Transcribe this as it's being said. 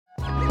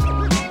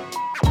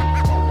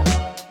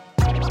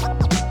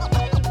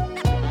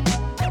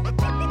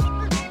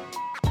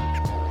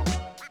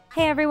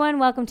Hey everyone,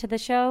 welcome to the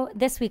show.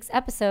 This week's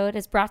episode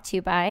is brought to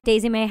you by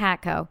Daisy May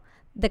Hat Co.,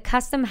 the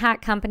custom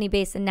hat company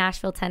based in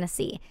Nashville,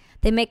 Tennessee.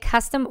 They make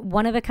custom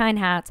one-of-a-kind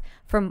hats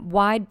from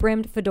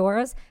wide-brimmed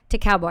fedoras to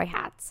cowboy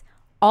hats.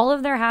 All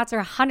of their hats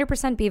are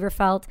 100% beaver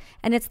felt,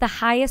 and it's the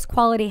highest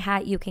quality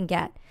hat you can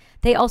get.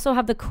 They also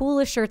have the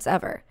coolest shirts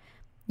ever.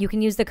 You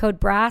can use the code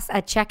BRASS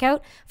at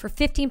checkout for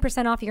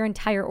 15% off your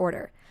entire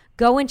order.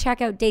 Go and check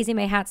out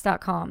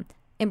daisymayhats.com.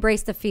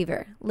 Embrace the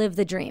fever. Live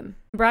the dream.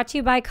 Brought to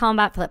you by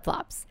Combat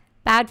Flip-Flops.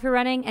 Bad for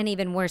running and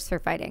even worse for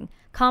fighting.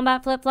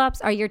 Combat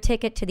Flip-Flops are your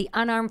ticket to the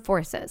unarmed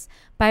forces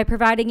by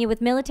providing you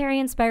with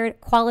military-inspired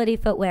quality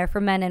footwear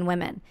for men and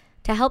women.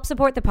 To help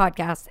support the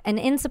podcast and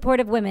in support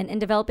of women in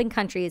developing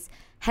countries,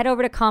 head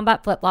over to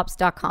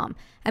combatflipflops.com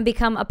and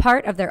become a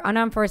part of their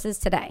unarmed forces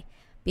today.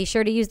 Be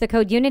sure to use the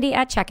code UNITY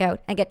at checkout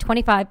and get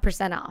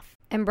 25% off.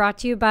 And brought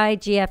to you by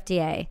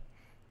GFDA.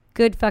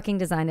 Good fucking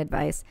design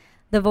advice.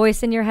 The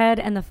voice in your head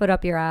and the foot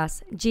up your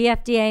ass.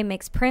 GFDA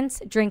makes prints,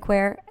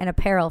 drinkware, and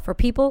apparel for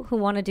people who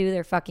want to do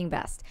their fucking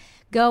best.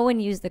 Go and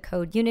use the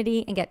code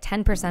UNITY and get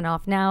 10%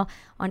 off now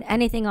on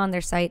anything on their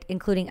site,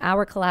 including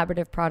our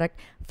collaborative product,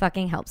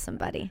 Fucking Help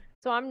Somebody.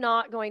 So I'm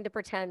not going to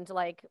pretend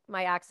like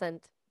my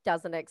accent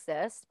doesn't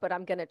exist, but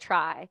I'm going to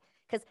try.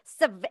 Because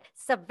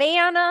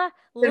Savannah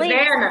Links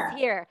is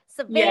here.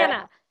 Savannah.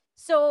 Yeah.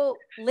 So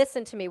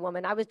listen to me,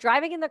 woman. I was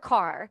driving in the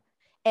car.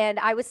 And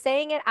I was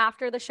saying it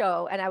after the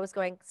show and I was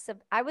going,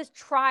 I was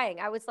trying.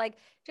 I was like,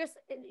 just,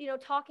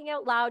 talking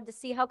out loud to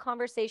see how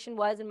conversation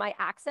was in my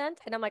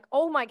accent. And I'm like,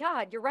 oh my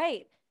God, you're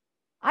right.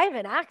 I have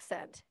an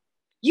accent.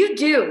 You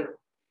do.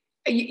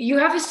 You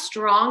have a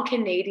strong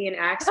Canadian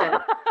accent.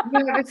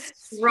 You have a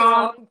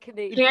strong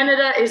Canadian.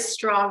 Canada is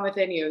strong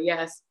within you.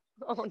 Yes.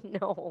 Oh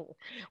no.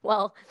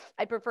 Well,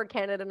 I prefer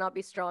Canada not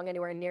be strong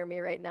anywhere near me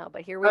right now,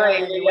 but here we are.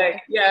 Anyway.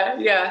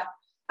 Yeah.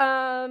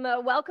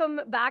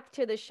 Welcome back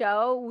to the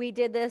show. We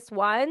did this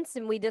once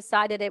and we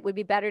decided it would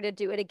be better to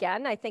do it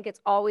again. I think it's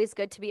always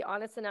good to be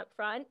honest and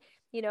upfront.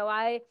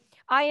 I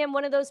am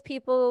one of those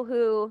people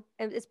who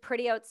is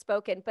pretty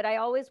outspoken, but I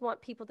always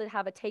want people to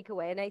have a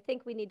takeaway. And I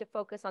think we need to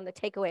focus on the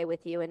takeaway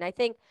with you. And I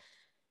think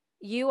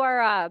you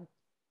are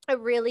a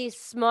really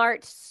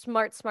smart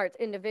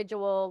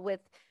individual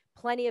with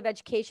plenty of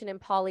education in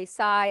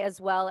poli-sci, as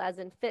well as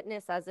in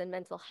fitness, as in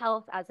mental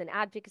health, as in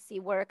advocacy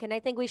work. And I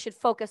think we should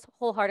focus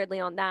wholeheartedly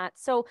on that.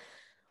 So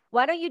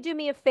why don't you do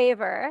me a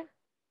favor,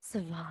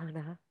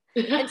 Savannah,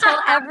 and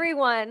tell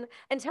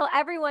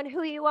everyone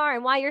who you are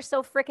and why you're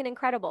so freaking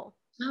incredible.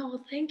 Oh,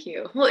 well, thank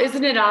you. Well,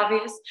 isn't it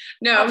obvious?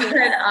 No,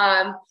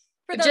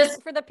 but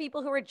for the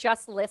people who are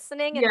just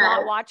listening and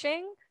not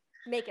watching,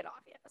 make it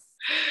obvious.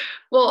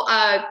 Well,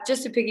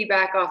 just to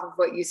piggyback off of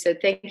what you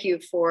said, thank you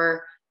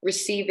for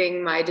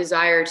receiving my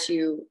desire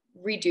to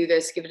redo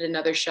this, give it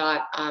another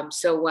shot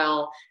so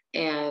well,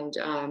 and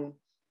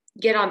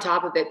get on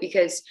top of it,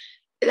 because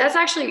that's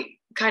actually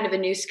kind of a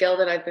new skill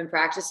that I've been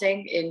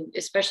practicing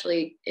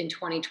especially in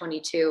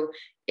 2022,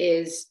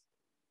 is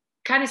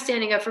kind of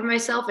standing up for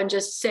myself and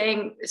just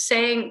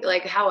saying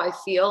like how I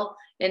feel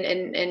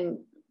and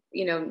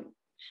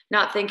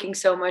not thinking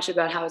so much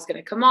about how it's going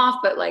to come off,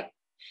 but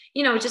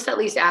just at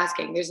least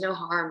asking. There's no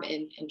harm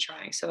in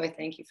trying. So I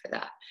thank you for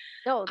that.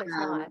 No, there's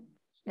not.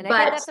 And I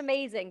think that's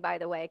amazing, by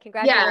the way.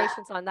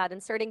 Congratulations on that.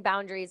 Inserting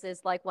boundaries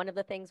is like one of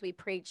the things we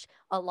preach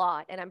a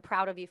lot. And I'm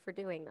proud of you for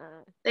doing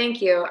that.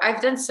 Thank you.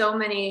 I've done so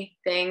many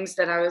things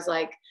that I was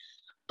like,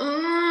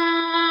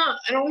 I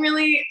don't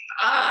really,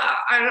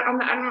 I'm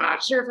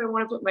not sure if I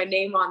want to put my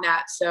name on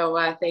that.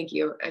 So thank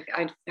you.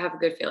 I have a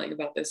good feeling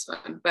about this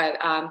one. But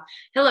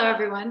hello,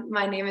 everyone.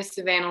 My name is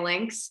Savannah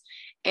Links,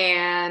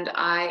 and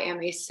I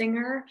am a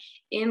singer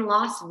in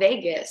Las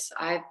Vegas.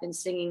 I've been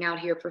singing out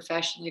here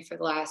professionally for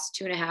the last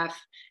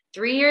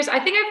 3 years. I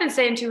think I've been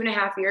saying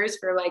 2.5 years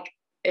for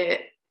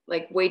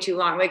way too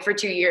long, like for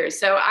 2 years.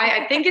 So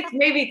I think it's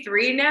maybe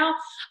 3 now.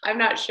 I'm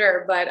not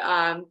sure, but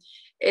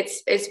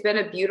it's been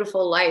a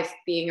beautiful life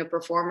being a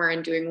performer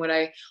and doing what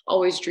I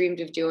always dreamed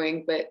of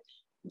doing, but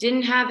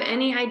didn't have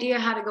any idea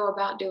how to go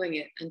about doing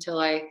it until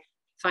I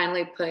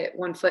finally put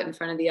one foot in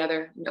front of the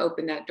other and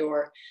opened that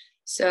door.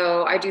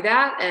 So I do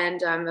that,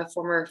 and I'm a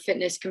former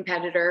fitness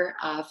competitor,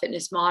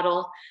 fitness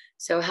model.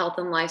 So health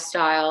and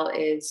lifestyle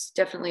is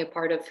definitely a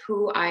part of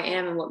who I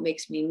am and what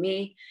makes me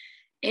me.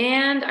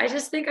 And I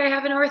just think I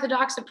have an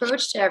orthodox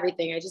approach to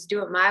everything. I just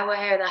do it my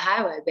way or the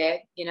highway, babe.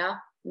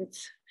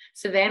 It's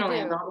Savannah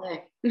land all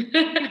day.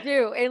 You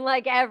do, in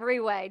like every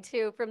way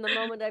too. From the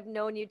moment I've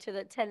known you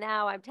to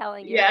now, I'm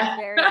telling you, it's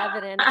very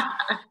evident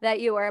that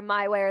you are a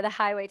my way or the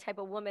highway type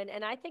of woman.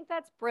 And I think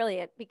that's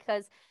brilliant,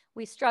 because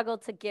we struggle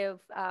to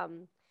give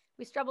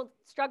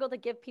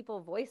people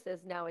voices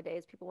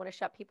nowadays. People want to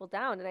shut people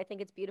down. And I think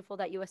it's beautiful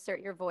that you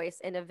assert your voice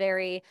in a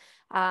very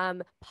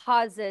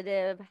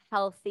positive,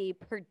 healthy,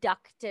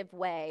 productive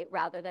way,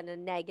 rather than a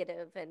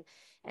negative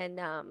and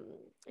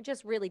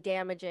just really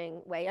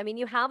damaging way. I mean,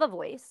 you have a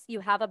voice, you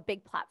have a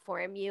big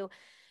platform,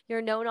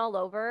 you're known all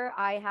over.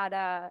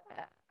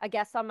 I a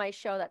guest on my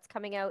show that's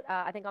coming out,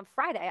 I think on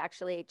Friday,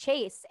 actually,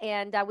 Chase.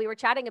 And we were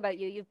chatting about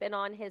you. You've been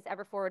on his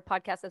Ever Forward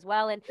podcast as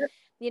well. And,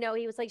 you know,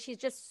 he was like, she's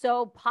just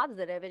so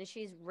positive and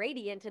she's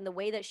radiant in the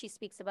way that she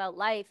speaks about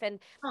life. And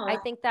I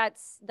think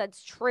that's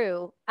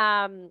true.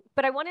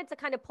 But I wanted to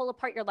kind of pull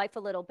apart your life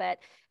a little bit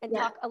and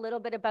talk a little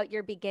bit about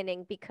your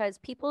beginning, because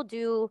people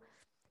do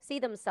see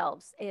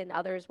themselves in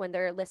others when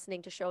they're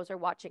listening to shows or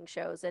watching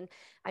shows. And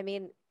I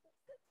mean,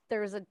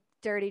 there's a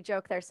dirty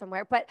joke there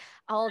somewhere, but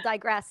I'll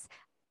digress.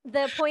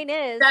 The point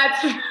is,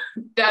 that's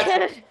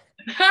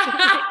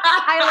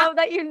I love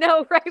that you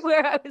know right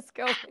where I was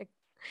going.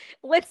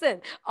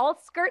 Listen, I'll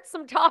skirt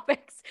some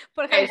topics,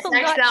 but I will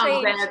not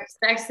change.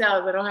 Sex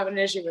sells. I don't have an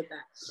issue with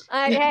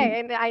that. Hey,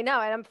 and I know,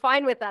 and I'm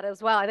fine with that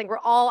as well. I think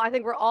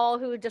we're all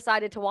who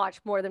decided to watch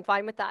more than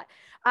fine with that.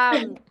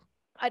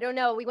 I don't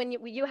know. When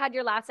you had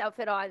your last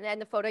outfit on,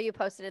 and the photo you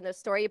posted and the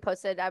story you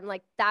posted, I'm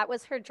like, that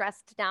was her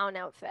dressed down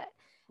outfit.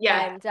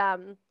 Yeah.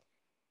 And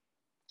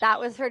that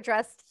was her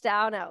dressed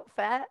down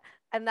outfit.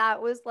 And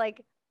that was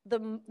like the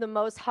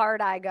most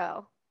hard I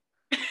go.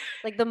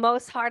 Like the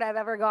most hard I've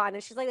ever gone.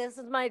 And she's like, this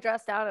is my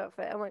dressed down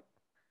outfit. I'm like,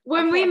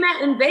 when we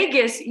met in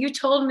Vegas, you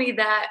told me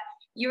that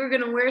you were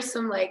going to wear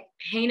some like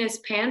heinous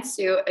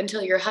pantsuit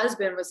until your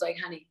husband was like,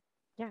 honey,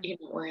 you're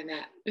not wearing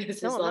that.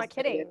 No, I'm not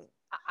kidding.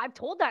 I've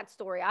told that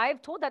story.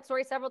 I've told that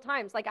story several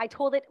times. Like I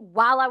told it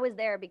while I was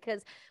there,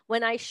 because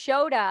when I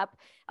showed up,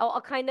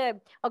 I'll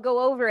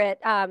go over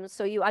it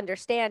so you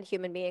understand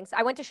human beings.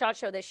 I went to SHOT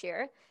Show this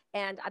year,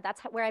 and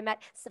that's where I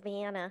met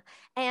Savannah.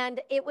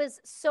 And it was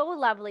so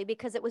lovely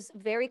because it was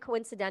very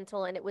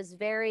coincidental and it was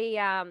very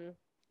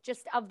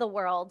just of the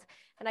world.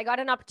 And I got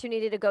an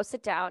opportunity to go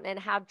sit down and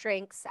have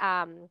drinks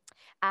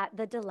at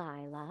the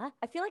Delilah.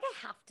 I feel like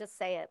I have to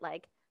say it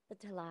like the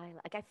Delilah.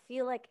 Like I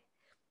feel like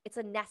it's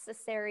a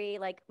necessary,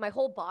 like my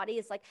whole body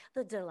is like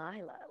the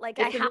Delilah. Like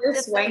it's I have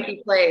this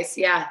swanky place.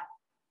 Yeah.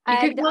 You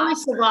could call me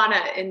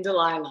Savannah in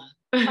Delilah.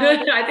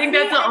 I think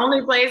that's the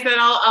only place that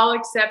I'll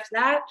accept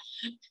that.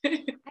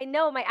 I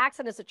know my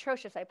accent is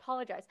atrocious. I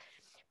apologize.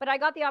 But I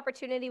got the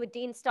opportunity with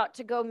Dean Stott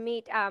to go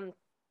meet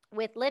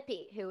with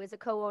Lippy, who is a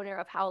co-owner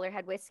of Howler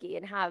Head Whiskey,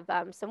 and have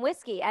some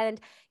whiskey. And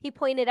he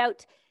pointed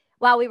out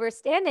while we were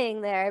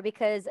standing there,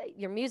 because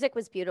your music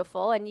was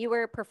beautiful and you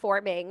were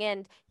performing,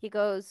 and he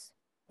goes,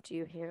 do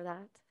you hear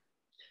that?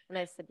 And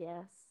I said,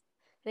 yes.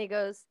 And he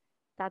goes,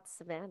 that's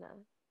Savannah.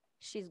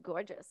 She's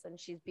gorgeous and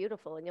she's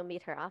beautiful, and you'll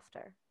meet her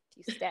after.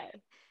 Do you stay?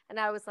 And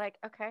I was like,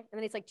 okay. And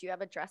then he's like, do you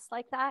have a dress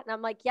like that? And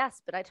I'm like, yes,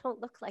 but I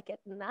don't look like it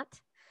in that.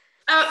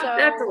 So,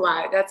 that's a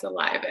lie. That's a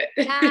lie.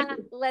 But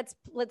let's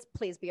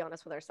please be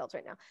honest with ourselves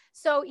right now.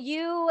 So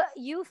you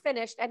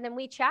finished, and then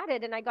we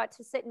chatted, and I got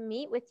to sit and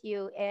meet with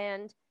you,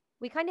 and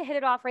we kind of hit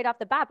it off right off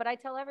the bat. But I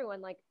tell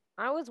everyone, like,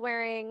 I was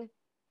wearing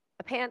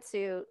a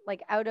pantsuit,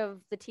 like out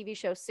of the TV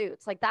show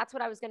Suits. Like that's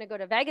what I was going to go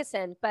to Vegas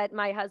in. But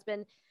my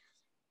husband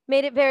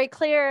made it very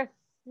clear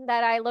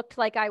that I looked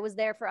like I was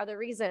there for other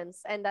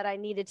reasons, and that I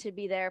needed to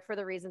be there for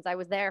the reasons I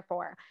was there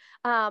for.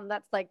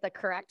 That's like the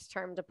correct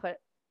term to put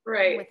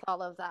with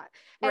all of that.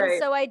 And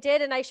so I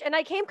did, and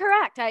I came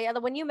correct.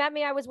 When you met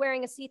me, I was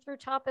wearing a see-through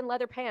top and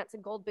leather pants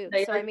and gold boots.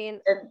 So I mean,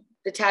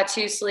 the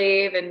tattoo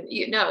sleeve, and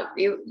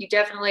you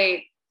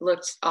definitely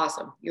looked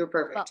awesome. You were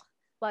perfect.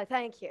 Well,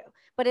 thank you.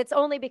 But it's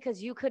only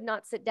because you could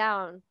not sit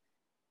down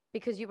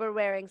because you were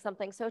wearing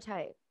something so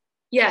tight.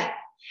 Yeah.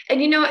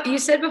 And you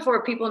said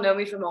before, people know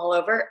me from all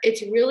over.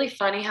 It's really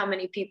funny how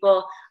many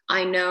people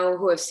I know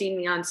who have seen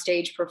me on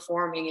stage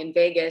performing in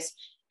Vegas,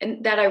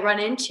 and that I run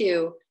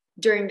into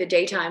during the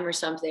daytime or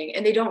something,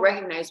 and they don't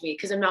recognize me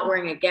because I'm not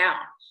wearing a gown.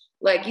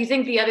 Like, you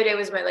think the other day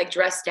was my like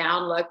dress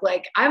down look.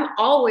 Like, I'm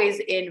always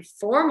in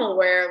formal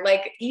wear,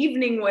 like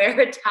evening wear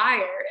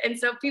attire. And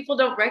so people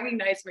don't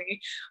recognize me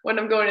when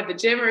I'm going to the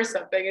gym or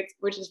something,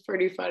 which is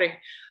pretty funny.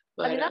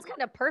 But, I mean, that's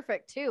kind of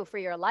perfect too for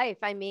your life.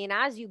 I mean,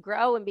 as you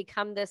grow and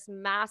become this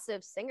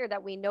massive singer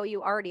that we know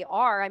you already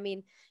are, I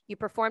mean, you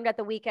performed at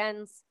the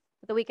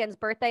Weeknd's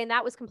birthday, and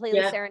that was completely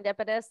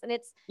serendipitous. And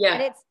it's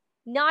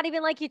not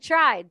even like you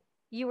tried.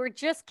 You were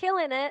just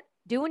killing it,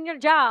 doing your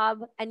job,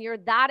 and you're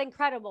that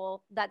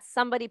incredible that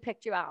somebody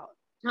picked you out.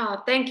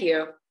 Oh, thank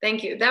you.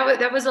 Thank you.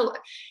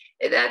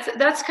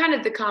 That's kind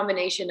of the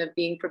combination of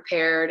being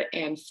prepared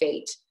and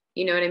fate.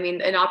 You know what I mean?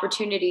 An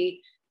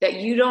opportunity that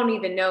you don't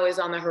even know is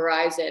on the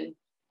horizon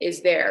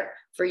is there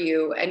for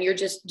you, and you're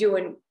just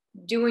doing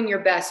your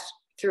best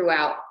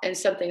throughout, and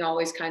something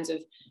always kind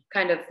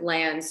of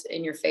lands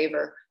in your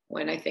favor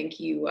when I think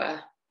you're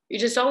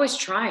just always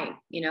trying,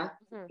 even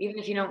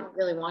if you don't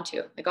really want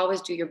to, like, always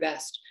do your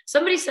best.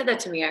 Somebody said that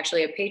to me,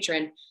 actually, a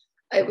patron.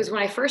 It was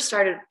when I first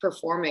started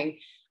performing.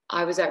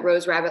 I was at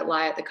Rose Rabbit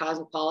Lie at the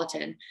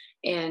Cosmopolitan,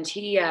 and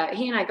he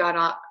and I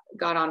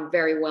got on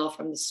very well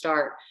from the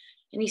start.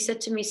 And he said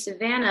to me,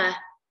 Savannah,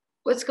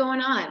 what's going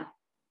on?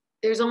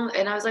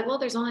 And I was like, well,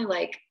 there's only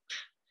like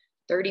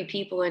 30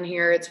 people in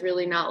here. It's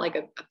really not like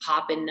a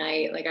poppin'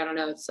 night. Like, I don't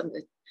know. It's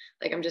something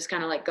like, I'm just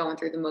kind of like going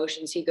through the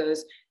motions. He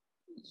goes,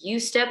 you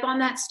step on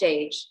that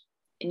stage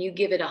and you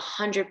give it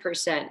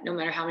 100%, no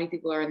matter how many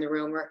people are in the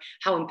room or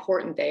how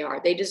important they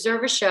are. They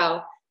deserve a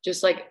show.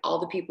 just like all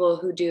the people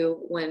who do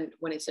when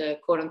it's a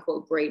quote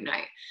unquote great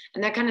night.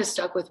 And that kind of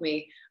stuck with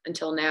me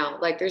until now.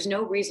 Like there's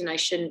no reason I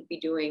shouldn't be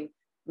doing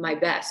my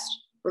best,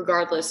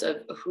 regardless of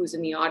who's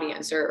in the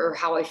audience or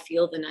how I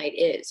feel the night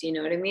is, you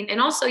know what I mean? And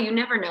also you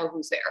never know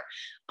who's there,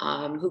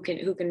 who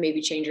can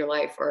maybe change your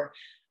life,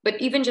 but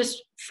even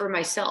just for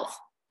myself,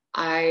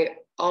 I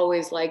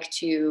always like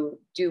to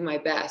do my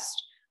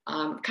best,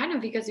 kind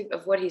of because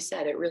of what he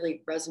said. It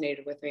really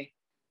resonated with me.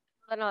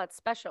 I know it's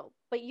special,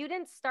 but you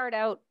didn't start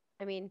out.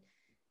 I mean,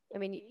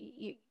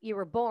 you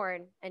were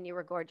born and you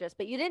were gorgeous,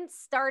 but you didn't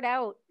start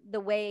out the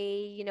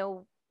way,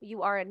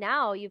 you are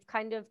now. You've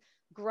kind of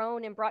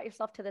grown and brought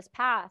yourself to this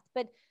path.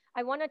 But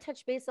I want to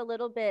touch base a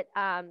little bit,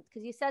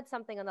 because you said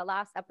something on the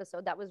last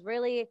episode that was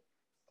really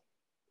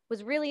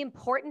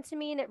important to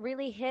me, and it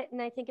really hit,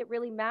 and I think it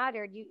really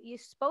mattered. You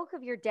spoke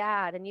of your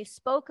dad, and you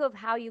spoke of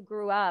how you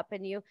grew up,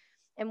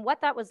 and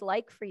what that was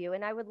like for you.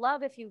 And I would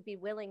love if you'd be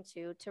willing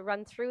to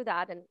run through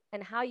that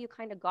and how you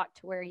kind of got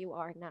to where you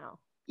are now.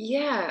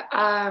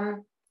 Yeah.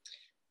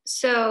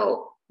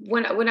 So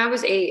when I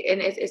was 8,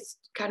 and it's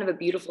kind of a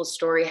beautiful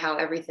story how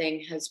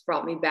everything has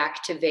brought me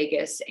back to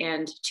Vegas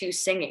and to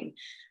singing,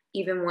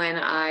 even when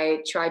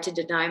I tried to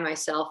deny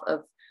myself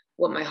of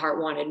what my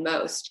heart wanted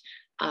most,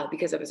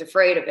 because I was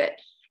afraid of it,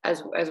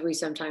 as we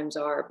sometimes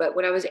are. But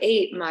when I was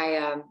 8,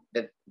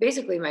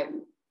 basically my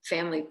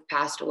family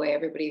passed away,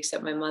 everybody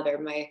except my mother.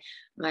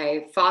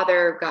 My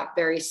father got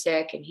very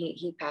sick and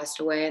he passed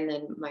away. And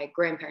then my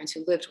grandparents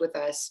who lived with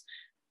us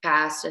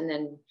passed. And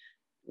then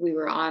we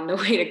were on the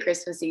way to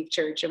Christmas Eve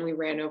church and we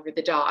ran over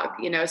the dog,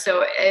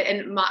 so,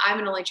 I'm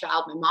an only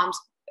child. My mom's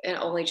an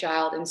only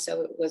child. And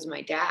so it was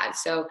my dad.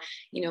 So,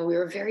 we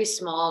were a very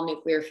small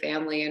nuclear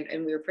family,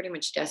 and we were pretty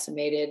much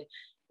decimated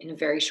in a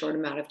very short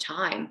amount of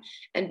time.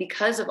 And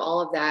because of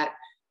all of that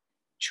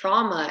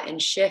trauma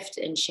and shift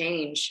and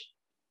change,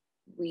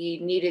 we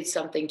needed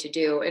something to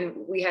do. And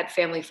we had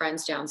family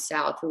friends down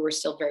south who we're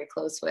still very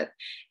close with.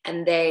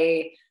 And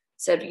they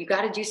said, you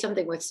got to do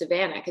something with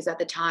Savannah. Because at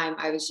the time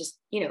I was just,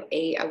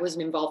 8, I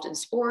wasn't involved in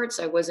sports.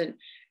 I wasn't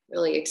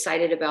really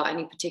excited about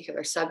any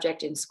particular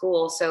subject in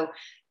school. So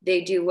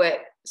they do what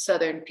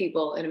Southern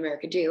people in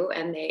America do.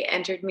 And they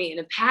entered me in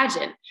a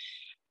pageant.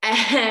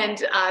 And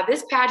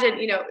this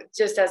pageant,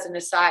 just as an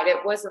aside,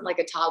 it wasn't like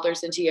a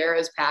toddlers and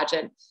tiaras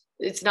pageant.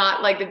 It's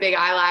not like the big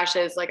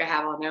eyelashes like I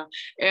have on now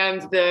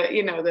and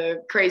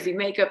the crazy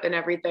makeup and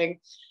everything.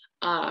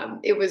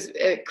 It was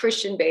a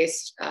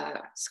Christian-based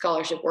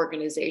scholarship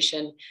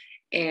organization,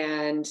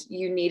 and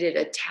you needed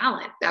a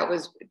talent. That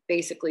was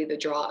basically the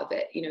draw of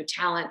it.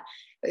 Talent,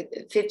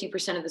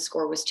 50% of the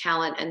score was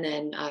talent, and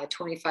then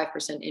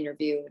 25%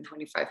 interview and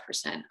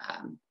 25%, I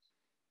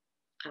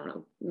don't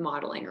know,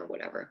 modeling or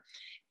whatever.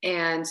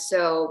 And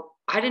so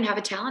I didn't have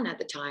a talent at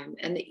the time.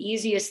 And the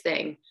easiest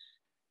thing,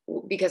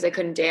 because I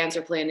couldn't dance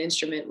or play an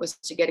instrument, was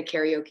to get a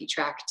karaoke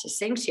track to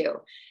sing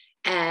to.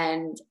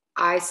 And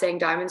I sang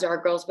Diamonds Are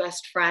a Girl's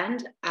Best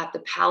Friend at the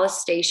Palace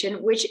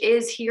Station, which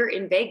is here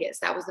in Vegas.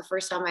 That was the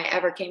first time I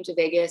ever came to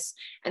Vegas.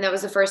 And that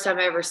was the first time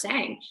I ever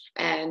sang.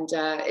 And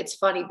it's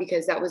funny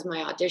because that was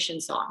my audition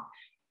song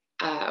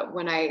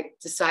when I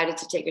decided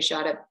to take a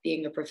shot at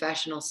being a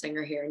professional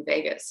singer here in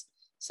Vegas.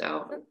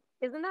 So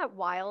isn't that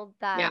wild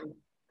that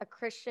a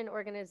Christian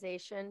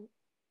organization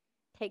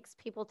takes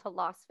people to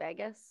Las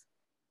Vegas?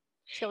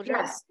 Children,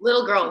 yes,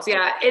 little girls,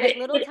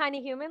 little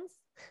tiny humans.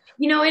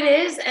 It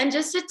is. And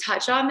just to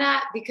touch on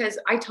that, because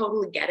I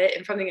totally get it,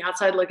 and from the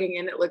outside looking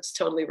in, it looks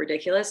totally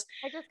ridiculous.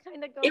 I just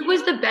kind of go, it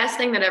was the best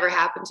thing that ever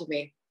happened to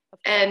me.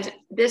 And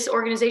this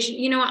organization,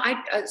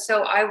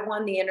 so I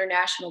won the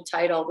international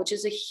title, which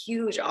is a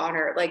huge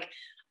honor. Like,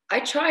 I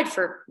tried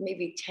for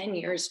maybe 10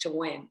 years to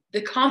win.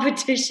 The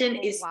competition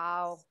is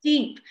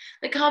steep.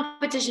 The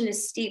competition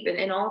is steep.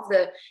 And all of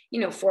the,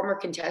 former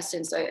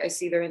contestants, I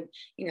see they're in,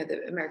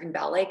 the American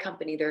Ballet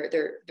Company.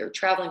 They're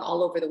traveling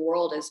all over the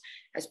world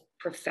as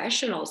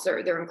professionals.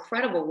 They're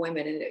incredible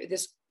women. And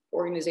this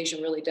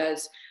organization really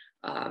does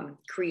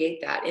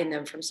create that in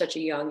them from such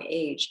a young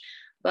age.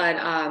 But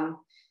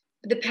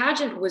the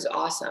pageant was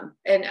awesome.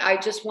 And I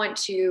just went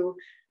to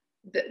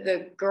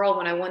the girl,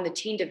 when I won the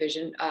teen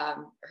division,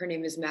 her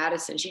name is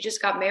Madison. She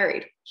just got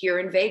married here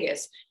in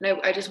Vegas.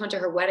 And I just went to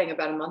her wedding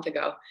about a month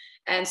ago.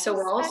 And so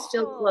we're all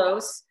still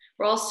close.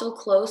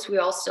 We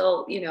all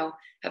still,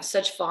 have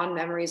such fond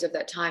memories of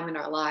that time in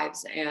our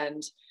lives.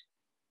 And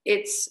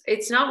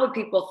it's not what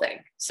people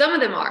think. Some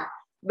of them are,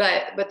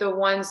 but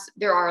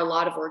there are a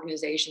lot of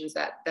organizations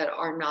that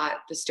are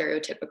not the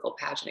stereotypical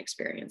pageant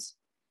experience.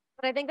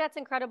 But I think that's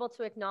incredible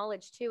to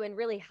acknowledge too, and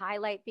really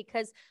highlight,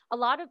 because a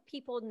lot of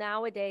people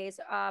nowadays,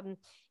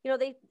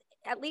 they,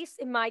 at least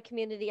in my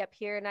community up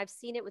here, and I've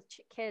seen it with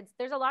kids,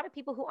 there's a lot of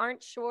people who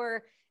aren't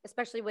sure,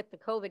 especially with the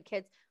COVID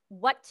kids,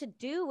 what to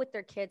do with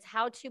their kids,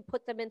 how to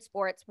put them in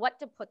sports, what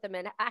to put them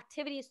in,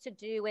 activities to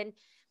do. And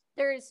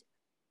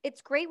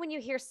it's great when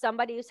you hear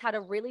somebody who's had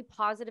a really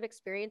positive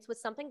experience with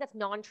something that's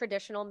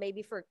non-traditional,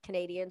 maybe for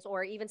Canadians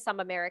or even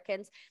some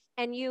Americans,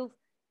 and you've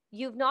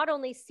not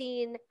only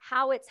seen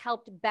how it's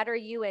helped better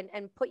you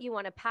and put you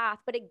on a path,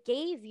 but it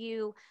gave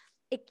you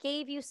it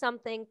gave you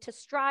something to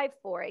strive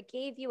for. It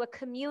gave you a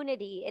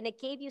community, and it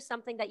gave you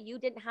something that you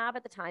didn't have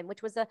at the time,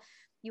 which was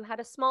you had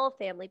a small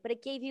family, but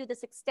it gave you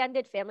this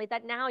extended family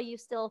that now you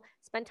still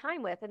spend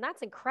time with. And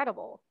that's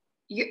incredible.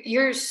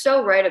 You're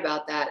so right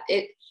about that.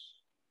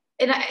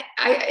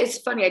 It's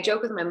funny. I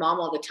joke with my mom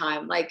all the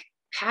time. Like,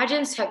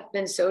 pageants have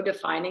been so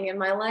defining in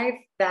my life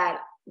that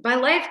my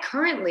life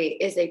currently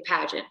is a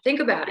pageant.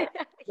 Think about it,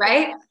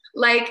 right?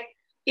 Like,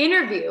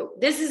 interview.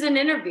 This is an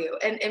interview.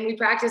 And we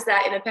practice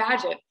that in a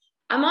pageant.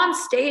 I'm on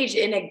stage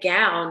in a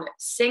gown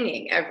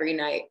singing every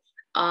night,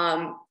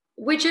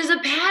 which is a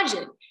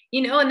pageant,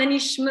 and then you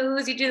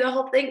schmooze, you do the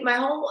whole thing. My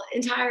whole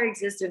entire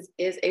existence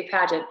is a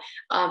pageant.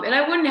 And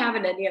I wouldn't have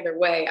it any other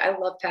way. I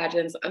love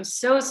pageants. I'm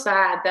so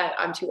sad that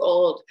I'm too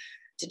old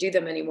to do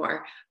them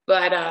anymore.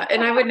 But,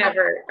 and I would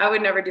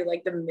never do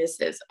like the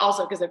misses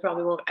also, because I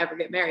probably won't ever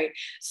get married.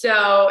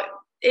 So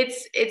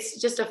it's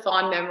just a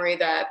fond memory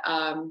that,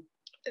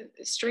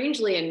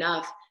 strangely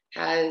enough,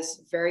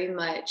 has very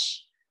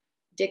much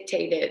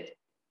dictated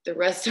the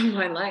rest of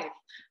my life.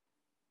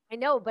 I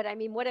know, but I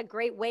mean, what a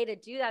great way to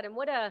do that. And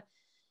what a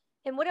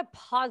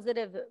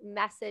positive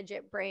message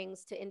it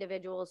brings to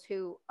individuals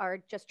who are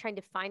just trying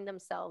to find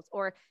themselves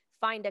or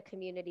find a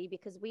community,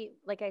 because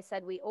like I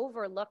said, we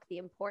overlook the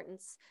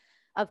importance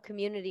of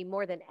community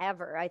more than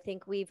ever. I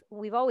think we've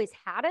always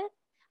had it.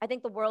 I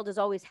think the world has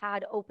always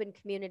had open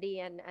community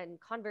and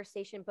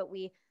conversation, but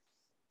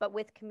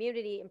with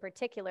community in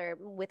particular,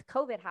 with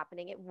COVID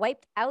happening, it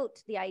wiped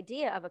out the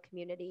idea of a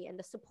community and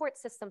the support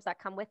systems that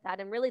come with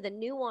that. And really the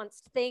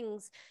nuanced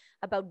things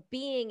about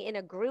being in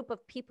a group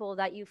of people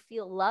that you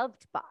feel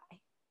loved by.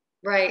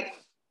 Right.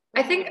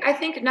 I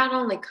think not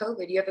only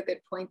COVID, you have a good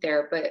point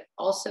there, but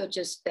also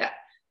just that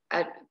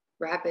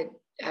rapid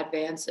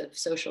advance of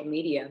social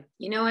media.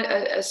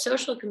 A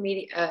social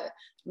community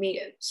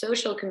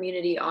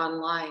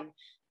online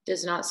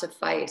does not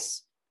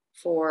suffice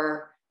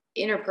for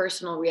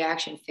interpersonal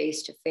reaction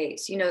face to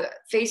face.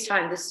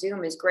 FaceTime, this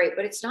Zoom is great,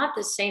 but it's not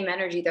the same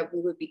energy that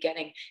we would be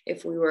getting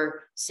if we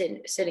were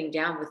sitting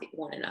down with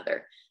one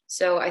another.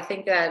 So I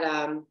think that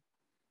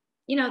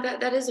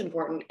that is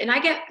important. And I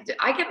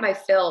get my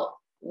fill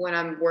when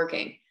I'm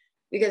working,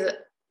 because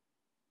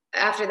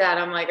after that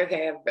I'm like,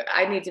 okay,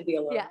 I need to be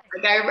alone. Yeah.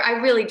 Like I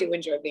really do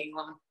enjoy being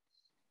alone.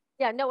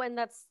 Yeah, no, and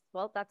that's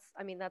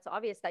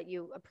obvious that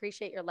you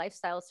appreciate your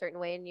lifestyle a certain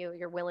way, and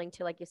you're willing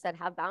to, like you said,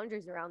 have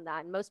boundaries around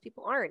that. And most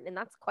people aren't, and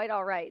that's quite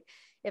all right.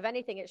 If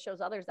anything, it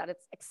shows others that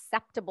it's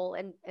acceptable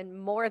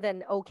and more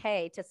than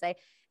okay to say,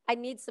 I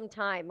need some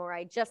time, or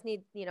I just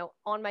need,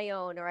 on my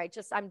own, or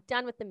I'm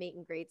done with the meet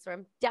and greets, or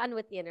I'm done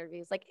with the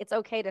interviews. Like, it's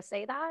okay to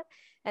say that.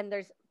 And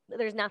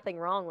there's nothing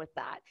wrong with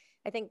that.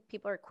 I think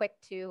people are quick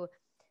to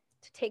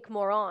take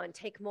more on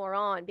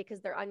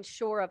because they're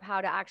unsure of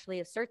how to actually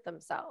assert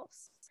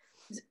themselves.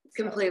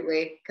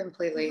 Completely.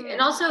 Mm-hmm.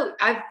 And also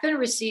I've been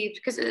received,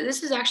 because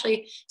this is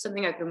actually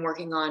something I've been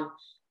working on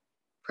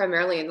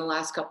primarily in the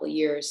last couple of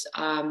years.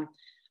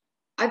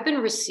 I've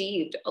been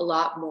received a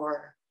lot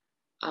more,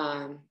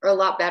 or a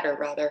lot better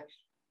rather,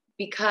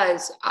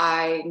 because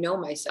I know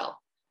myself.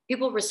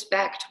 People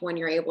respect when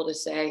you're able to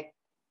say,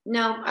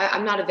 no,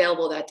 I'm not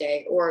available that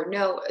day, or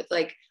no, it's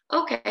like,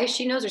 okay,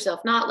 she knows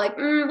herself, not like,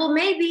 well,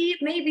 maybe,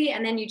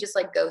 and then you just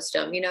like ghost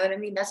them. You know what I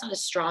mean? That's not a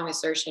strong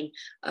assertion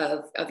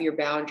of your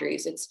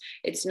boundaries.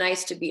 It's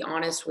nice to be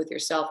honest with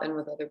yourself and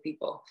with other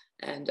people.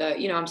 And,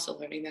 I'm still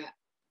learning that.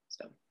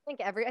 So I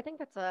think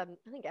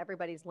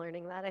everybody's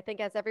learning that. I think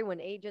as everyone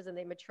ages and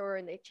they mature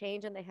and they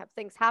change and they have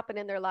things happen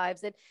in their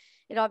lives, it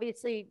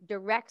obviously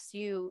directs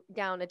you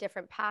down a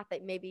different path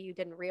that maybe you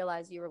didn't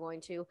realize you were going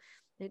to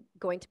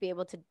be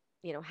able to,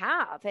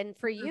 have. And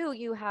for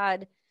you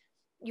had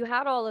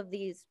all of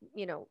these,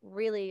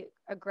 really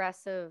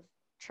aggressive,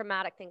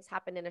 traumatic things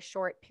happen in a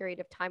short period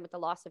of time with the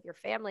loss of your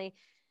family.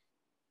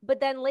 But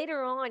then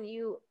later on,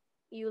 you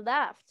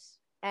left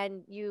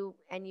and you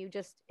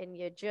just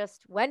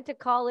went to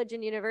college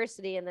and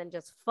university and then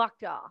just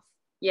fucked off.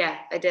 Yeah,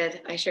 I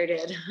did. I sure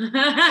did.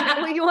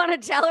 Well, you want to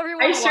tell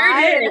everyone? I sure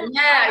did.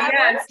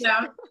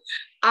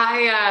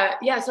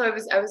 Yeah. So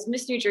I was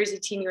Miss New Jersey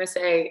Teen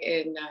USA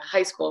in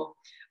high school,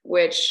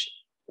 which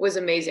was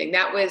amazing.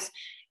 That was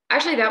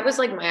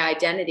like my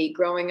identity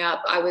growing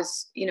up. I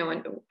was,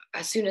 and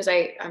as soon as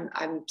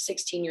I'm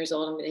 16 years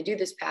old, I'm going to do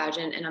this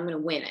pageant and I'm going to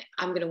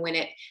win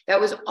it. That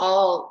was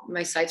all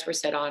my sights were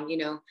set on,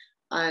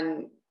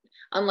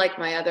 unlike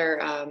my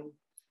other,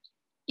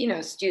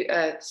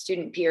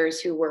 student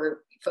peers who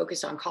were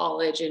focused on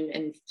college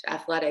and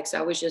athletics. I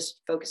was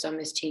just focused on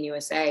Miss Teen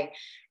USA.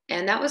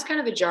 And that was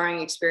kind of a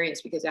jarring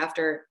experience, because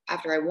after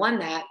I won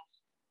that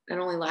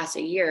only lasts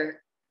a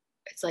year.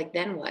 It's like,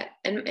 then what?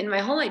 And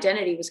my whole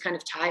identity was kind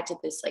of tied to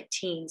this like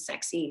teen,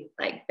 sexy,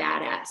 like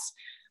badass,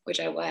 which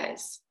I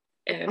was.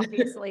 And,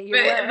 obviously you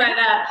were. But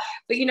I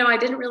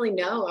didn't really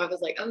know. I was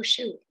like, oh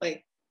shoot,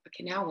 like,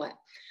 okay, now what?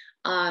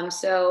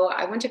 So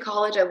I went to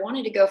college. I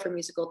wanted to go for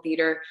musical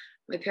theater.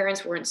 My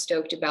parents weren't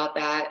stoked about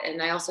that.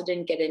 And I also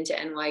didn't get into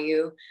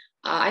NYU.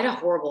 I had a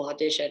horrible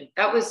audition.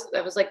 That was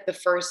like the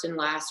first and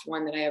last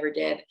one that I ever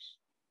did.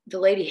 the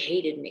lady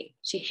hated me.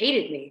 She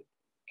hated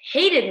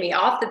me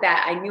off the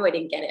bat. I knew I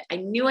didn't get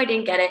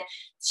it.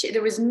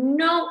 There was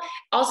no,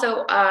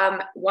 also,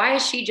 why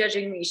is she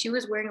judging me? She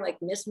was wearing like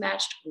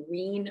mismatched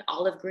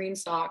olive green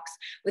socks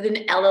with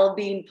an LL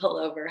Bean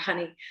pullover,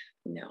 honey.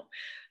 No.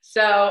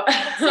 So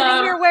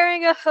sitting here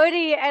wearing a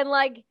hoodie and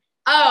like,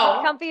 the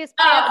comfiest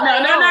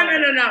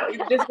pants.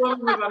 No. This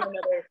woman was on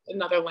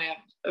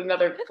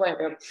another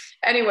planet.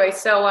 Anyway,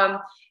 so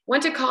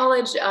went to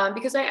college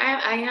because I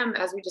am,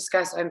 as we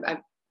discussed,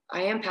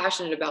 I am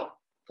passionate about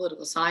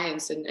political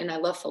science and I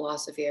love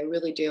philosophy. I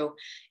really do.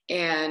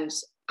 And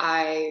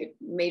I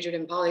majored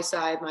in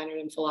poli-sci, minored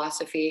in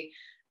philosophy.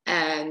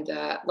 And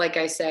like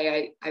I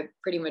say, I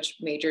pretty much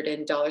majored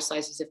in dollar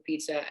slices of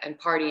pizza and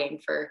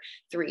partying for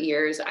 3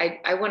 years.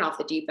 I went off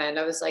the deep end.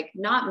 I was like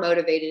not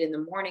motivated in the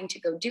morning to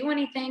go do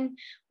anything.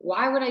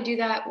 Why would I do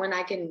that when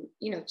I can,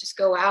 just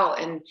go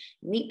out and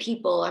meet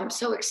people? I'm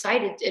so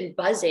excited and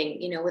buzzing,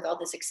 with all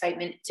this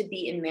excitement to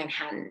be in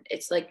Manhattan.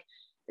 It's like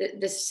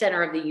the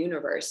center of the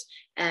universe.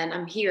 And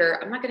I'm here.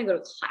 I'm not going to go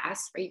to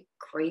class. Are you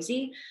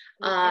crazy?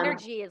 The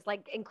energy is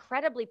like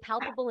incredibly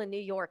palpable in New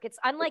York. It's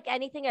unlike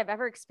anything I've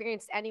ever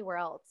experienced anywhere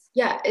else.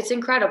 Yeah, it's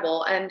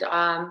incredible. And,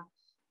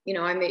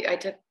 I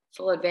took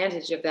full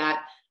advantage of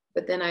that,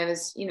 but then I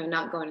was,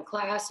 not going to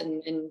class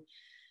and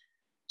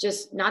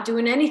just not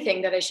doing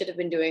anything that I should have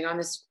been doing on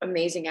this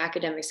amazing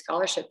academic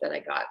scholarship that I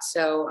got.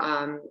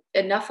 So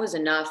enough was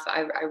enough.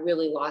 I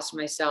really lost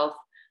myself.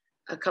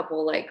 A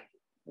couple like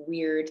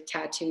weird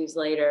tattoos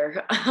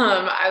later.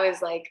 I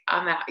was like,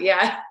 I'm out.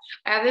 Yeah.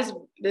 I have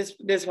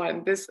this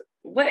one.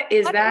 What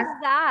is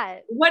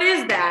that? What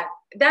is that?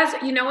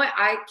 That's, you know what?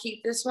 I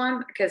keep this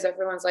one because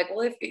everyone's like,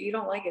 well, if you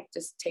don't like it,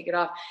 just take it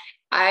off.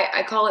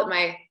 I call it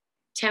my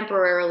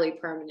temporarily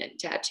permanent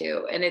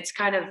tattoo. And it's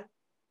kind of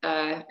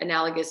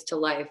analogous to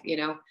life.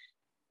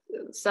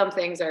 Some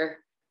things are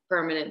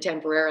permanent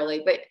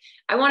temporarily, but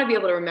I want to be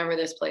able to remember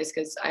this place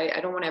because I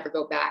don't want to ever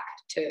go back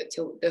to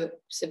the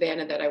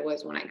Savannah that I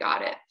was when I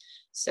got it.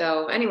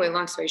 So anyway,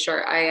 long story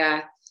short,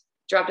 I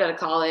dropped out of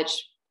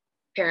college.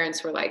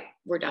 Parents were like,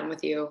 we're done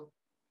with you,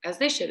 as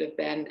they should have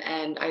been.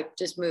 And I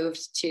just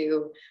moved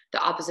to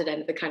the opposite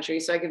end of the country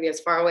so I could be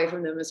as far away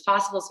from them as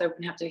possible so I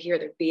wouldn't have to hear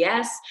their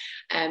BS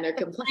and their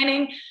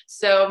complaining.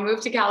 So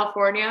moved to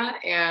California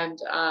and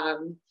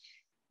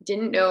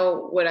didn't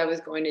know what I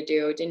was going to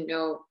do. Didn't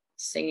know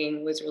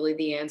singing was really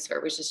the answer.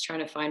 I was just trying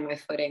to find my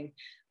footing.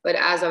 But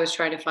as I was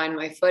trying to find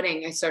my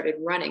footing, I started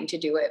running to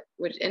do it.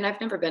 And I've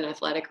never been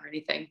athletic or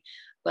anything,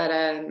 but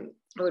I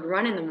would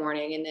run in the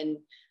morning, and then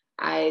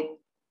I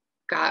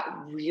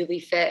got really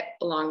fit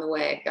along the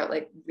way. Got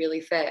like really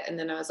fit. And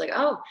then I was like,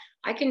 oh,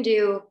 I can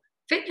do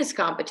fitness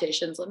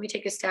competitions. Let me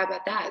take a stab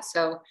at that.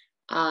 So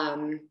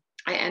I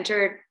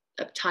entered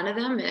a ton of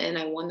them and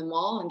I won them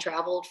all and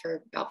traveled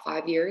for about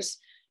 5 years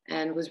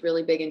and was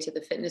really big into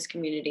the fitness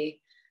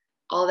community.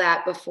 All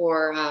that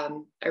before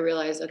I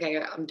realized, okay,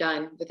 I'm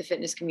done with the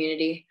fitness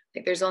community.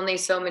 Like there's only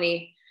so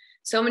many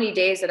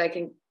days that I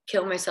can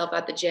kill myself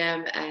at the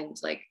gym and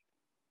like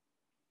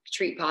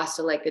treat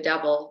pasta like the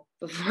devil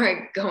before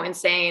I go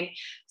insane.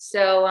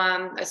 So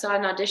I saw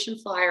an audition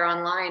flyer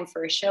online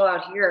for a show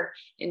out here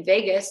in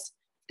Vegas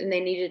and they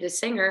needed a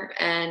singer.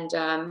 And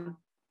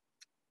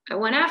I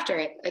went after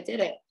it. I did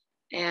it.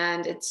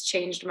 And it's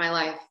changed my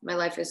life. My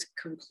life is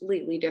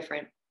completely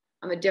different.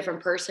 I'm a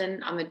different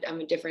person. I'm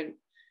a different,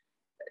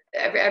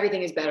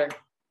 everything is better.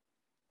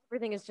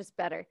 Everything is just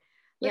better.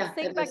 Let's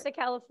think back to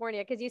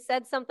California, because you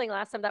said something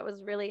last time that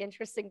was really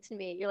interesting to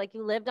me. You're like,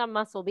 you lived on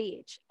Muscle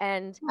Beach,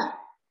 and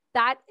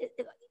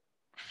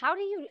how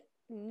do you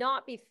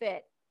not be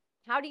fit?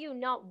 How do you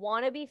not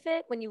want to be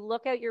fit when you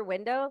look out your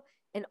window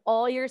and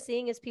all you're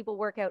seeing is people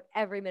work out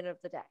every minute of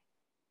the day?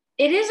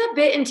 It is a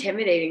bit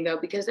intimidating though,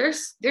 because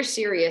they're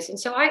serious. And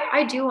so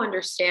I do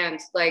understand,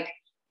 like,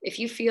 if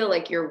you feel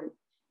like you're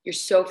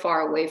so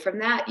far away from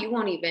that, you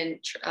won't even,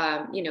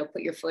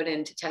 put your foot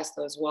in to test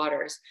those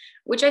waters,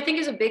 which I think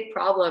is a big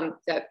problem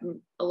that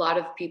a lot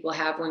of people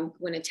have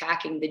when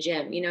attacking the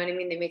gym. You know what I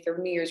mean? They make their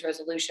New Year's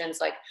resolutions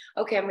like,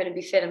 okay, I'm going to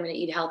be fit. I'm going to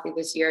eat healthy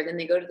this year. Then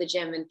they go to the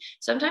gym, and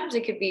sometimes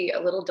it could be a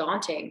little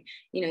daunting.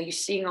 You're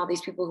seeing all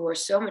these people who are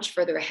so much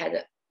further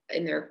ahead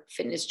in their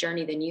fitness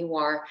journey than you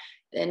are.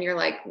 Then you're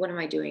like, what am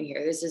I doing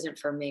here? This isn't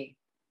for me.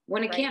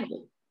 When it can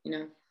be,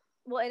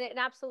 Well, and it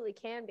absolutely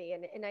can be.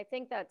 And I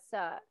think that's,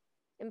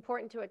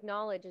 important to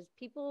acknowledge is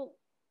people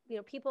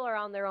are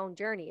on their own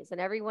journeys, and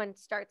everyone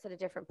starts at a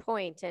different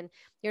point, and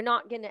you're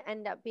not going to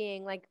end up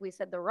being, like we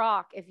said, The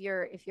Rock. If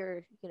you're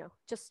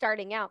just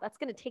starting out, that's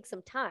going to take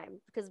some time,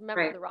 because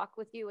remember The Rock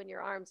with you in your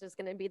arms is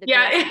going to be the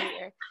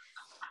year.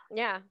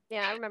 Yeah.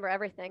 I remember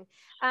everything.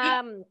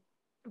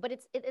 But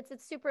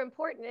it's super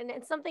important, and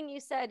it's something you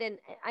said, and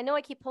I know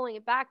I keep pulling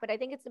it back, but I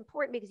think it's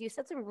important because you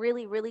said some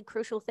really, really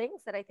crucial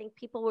things that I think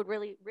people would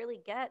really,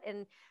 really get.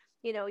 And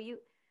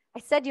I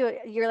said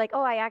you're like,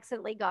 oh, I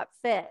accidentally got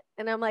fit.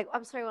 And I'm like,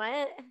 I'm sorry,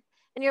 what?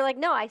 And you're like,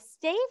 no, I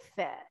stay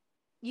fit.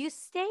 You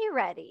stay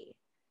ready.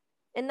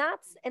 And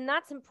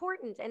that's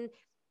important. And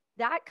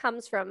that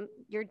comes from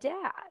your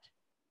dad.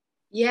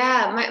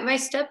 Yeah, my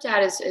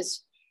stepdad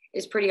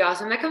is pretty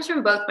awesome. That comes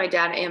from both my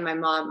dad and my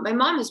mom. My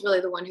mom is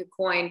really the one who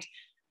coined,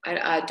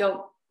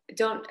 don't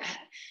don't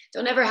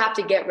don't ever have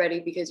to get ready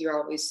because you're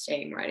always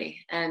staying ready.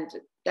 And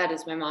that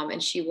is my mom,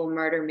 and she will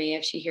murder me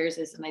if she hears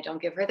this and I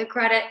don't give her the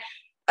credit.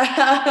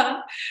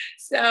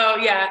 So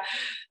yeah,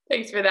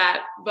 thanks for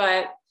that.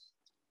 But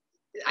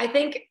I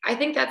think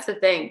that's the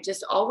thing,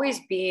 just always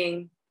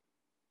being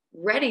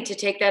ready to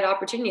take that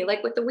opportunity,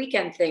 like with the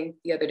weekend thing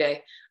the other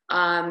day.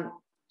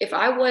 If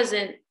I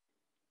wasn't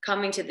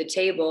coming to the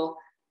table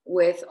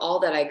with all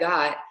that I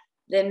got,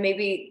 then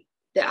maybe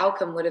the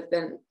outcome would have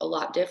been a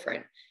lot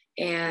different.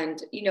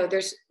 And,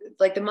 there's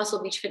like the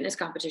Muscle Beach fitness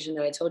competition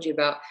that I told you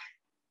about.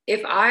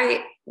 If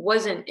I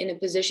wasn't in a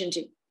position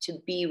to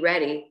be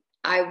ready,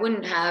 I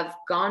wouldn't have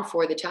gone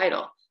for the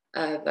title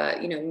of,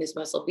 Miss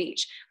Muscle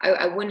Beach.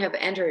 I wouldn't have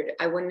entered.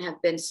 I wouldn't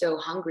have been so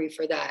hungry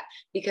for that,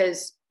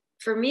 because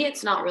for me,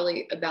 it's not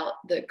really about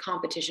the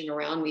competition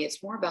around me.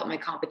 It's more about my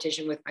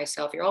competition with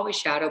myself. You're always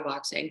shadow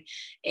boxing.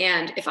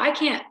 And if I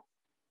can't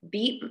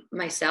beat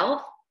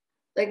myself,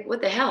 like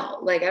what the hell?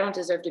 Like I don't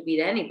deserve to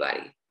beat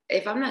anybody.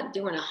 If I'm not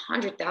doing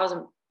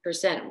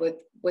 100,000% with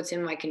what's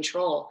in my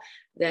control,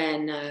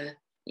 then,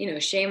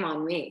 shame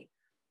on me.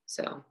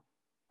 So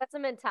That's a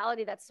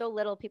mentality that so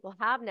little people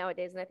have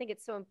nowadays. And I think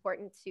it's so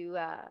important to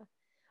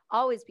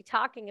always be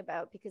talking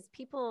about, because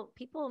people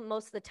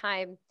most of the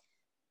time,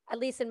 at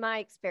least in my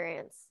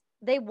experience,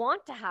 they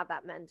want to have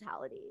that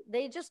mentality.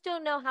 They just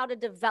don't know how to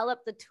develop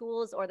the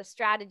tools or the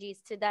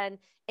strategies to then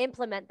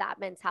implement that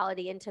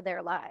mentality into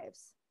their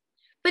lives.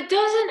 but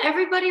doesn't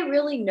everybody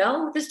really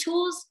know these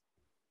tools?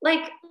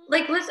 Listen,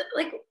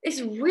 like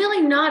it's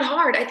really not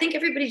hard. I think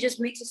everybody just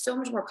makes it so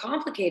much more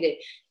complicated.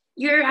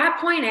 You're at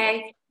point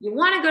A, you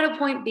want to go to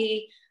point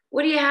B.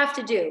 What do you have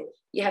to do?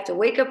 You have to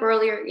wake up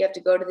earlier, you have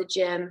to go to the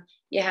gym,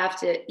 you have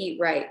to eat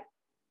right.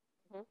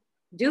 Mm-hmm.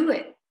 Do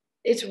it.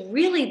 It's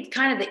really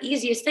kind of the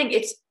easiest thing.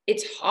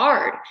 It's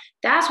hard.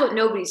 That's what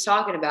nobody's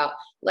talking about.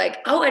 Like,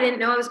 oh, I didn't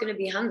know I was going to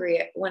be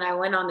hungry when I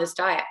went on this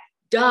diet.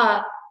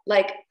 Duh.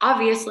 Like,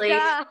 obviously.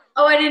 Yeah.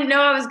 Oh, I didn't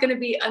know I was going to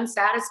be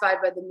unsatisfied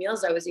by the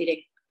meals I was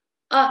eating.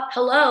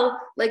 Hello.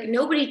 Like,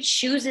 nobody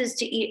chooses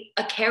to eat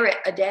a carrot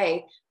a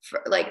day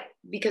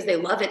because they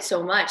love it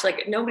so much.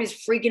 Like,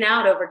 nobody's freaking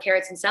out over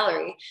carrots and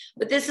celery,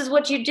 but this is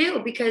what you do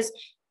because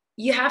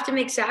you have to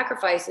make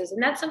sacrifices.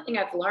 And that's something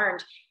I've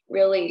learned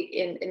really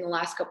in the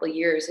last couple of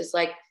years, is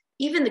like,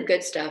 even the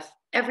good stuff,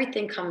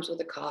 everything comes with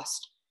a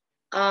cost.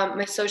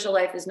 My social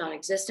life is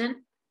non-existent,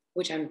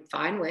 which I'm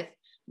fine with,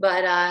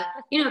 but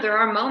there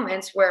are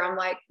moments where I'm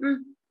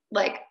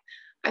like,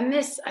 I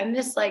miss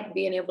like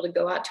being able to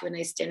go out to a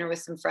nice dinner with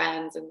some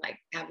friends and like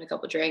having a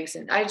couple of drinks.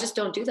 And I just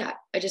don't do that.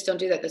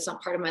 That's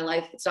not part of my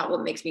life. It's not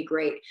what makes me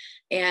great.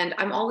 And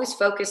I'm always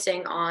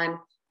focusing on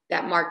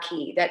that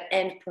marquee, that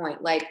end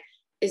point. Like,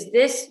 is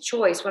this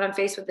choice, when I'm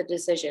faced with a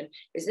decision,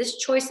 is this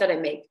choice that I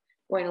make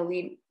going to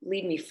lead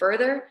me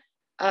further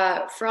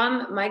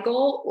from my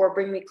goal or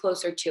bring me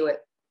closer to it?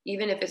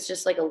 Even if it's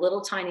just like a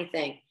little tiny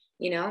thing,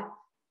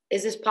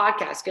 is this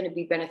podcast going to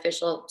be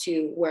beneficial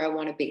to where I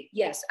want to be?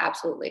 Yes,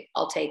 absolutely.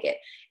 I'll take it.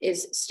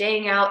 Is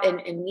staying out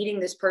and meeting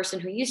this person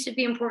who used to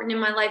be important in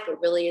my life,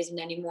 but really isn't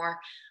anymore,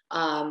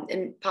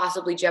 and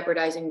possibly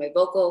jeopardizing my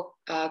vocal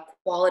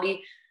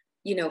quality,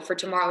 for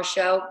tomorrow's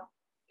show,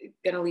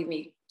 going to lead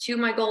me to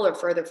my goal or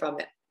further from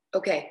it?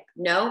 Okay,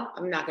 no,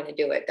 I'm not going to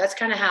do it. That's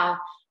kind of how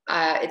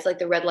it's like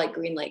the red light,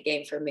 green light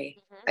game for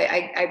me.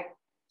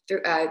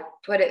 Mm-hmm. I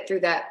put it through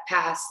that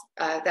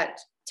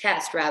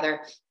test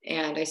rather,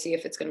 and I see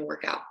if it's going to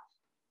work out.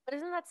 But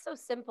isn't that so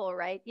simple,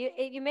 right?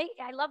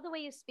 I love the way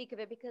you speak of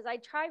it, because I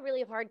try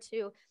really hard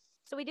to.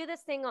 So we do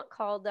this thing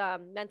called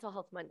Mental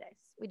Health Mondays.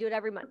 We do it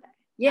every Monday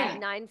at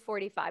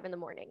 9:45 in the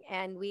morning,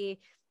 and we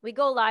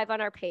go live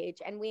on our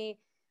page, and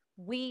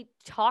we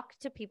talk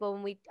to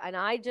people, and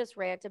I just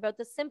rant about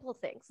the simple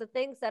things, the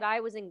things that I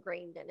was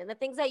ingrained in, and the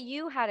things that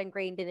you had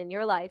ingrained in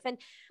your life. And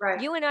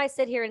right. You and I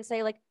sit here and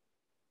say, like,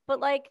 but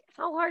like,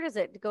 how hard is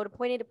it to go to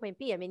point A to point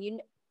B? I mean,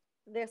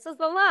 this is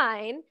the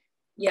line.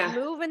 Yeah.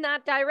 Move in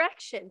that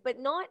direction. But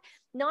not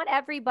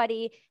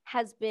everybody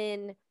has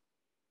been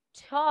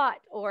taught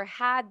or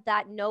had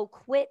that no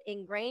quit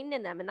ingrained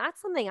in them. And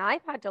that's something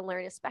I've had to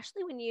learn,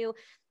 especially when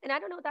and I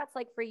don't know what that's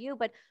like for you,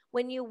 but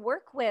when you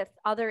work with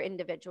other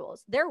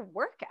individuals, their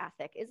work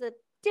ethic is a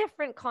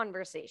different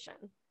conversation.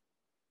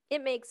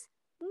 It makes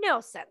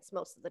no sense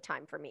most of the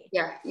time for me.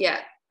 Yeah.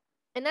 Yeah.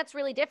 And that's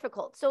really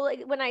difficult. So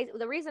like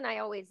the reason I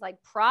always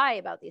like pry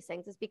about these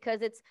things is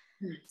because it's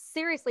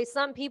seriously,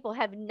 some people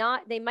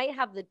they might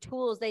have the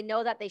tools. They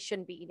know that they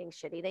shouldn't be eating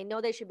shitty. They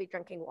know they should be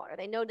drinking water.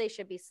 They know they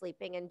should be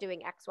sleeping and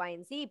doing X, Y,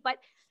 and Z. But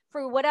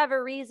for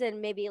whatever reason,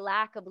 maybe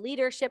lack of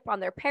leadership on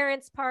their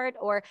parents' part,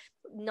 or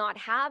not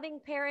having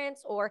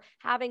parents, or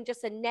having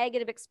just a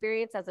negative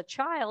experience as a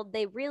child,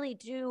 they really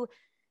do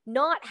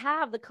not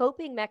have the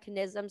coping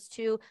mechanisms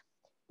to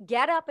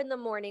get up in the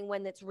morning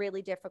when it's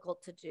really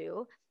difficult to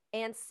do,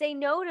 and say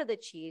no to the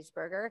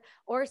cheeseburger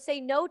or say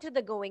no to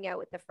the going out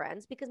with the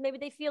friends because maybe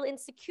they feel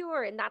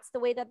insecure, and that's the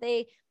way that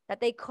they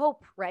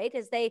cope, right?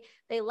 Is they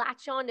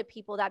latch on to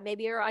people that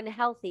maybe are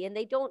unhealthy, and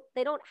they don't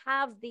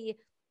have the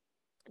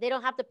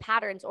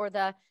patterns or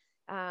the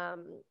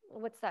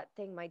what's that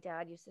thing my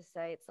dad used to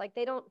say? It's like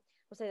we'll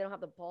say they don't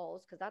have the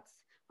balls, because that's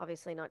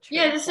obviously not true.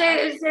 Yeah, just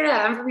say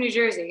that. I'm from New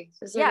Jersey.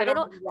 So yeah, they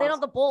don't have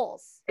the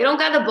balls. They don't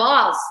got the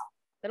balls.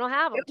 They don't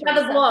have them. They don't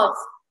have the balls.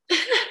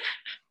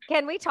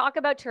 Can we talk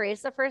about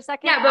Teresa for a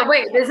second? Yeah, but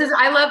wait,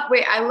 I love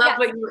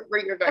yes.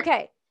 Where you're going.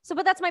 Okay. So,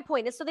 but that's my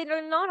point, is so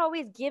they're not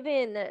always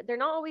given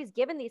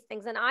these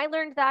things. And I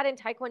learned that in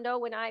Taekwondo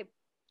when I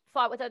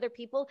fought with other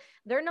people.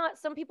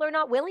 Some people are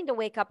not willing to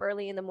wake up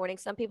early in the morning.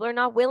 Some people are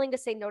not willing to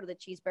say no to the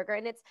cheeseburger.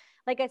 And it's,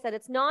 like I said,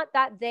 it's not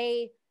that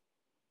they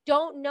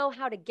don't know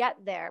how to get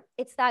there.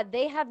 It's that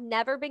they have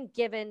never been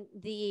given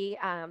the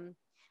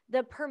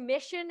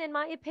permission, in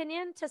my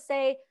opinion, to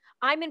say,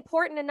 I'm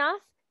important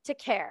enough to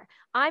care.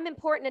 I'm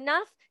important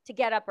enough to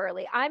get up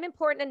early. I'm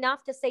important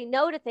enough to say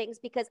no to things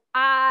because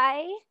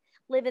I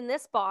live in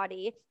this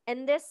body,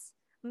 and this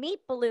meat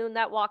balloon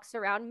that walks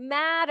around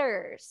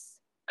matters.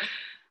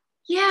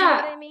 Yeah. Do you know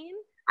what I mean?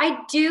 I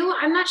do.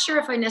 I'm not sure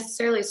if I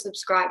necessarily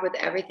subscribe with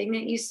everything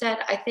that you said.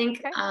 I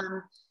think,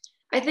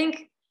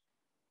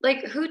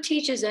 like, who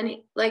teaches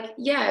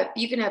yeah,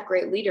 you can have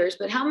great leaders,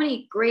 but how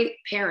many great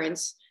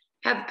parents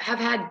have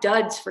had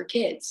duds for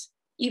kids,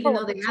 even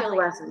though they have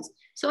lessons?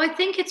 So I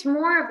think it's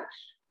more of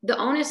the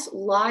onus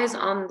lies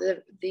on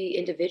the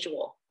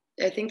individual.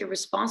 I think the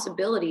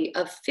responsibility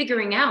of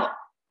figuring out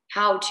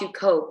how to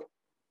cope.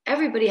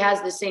 Everybody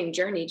has the same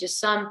journey. Just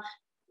some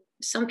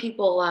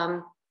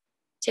people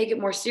take it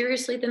more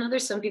seriously than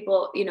others. Some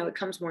people, it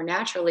comes more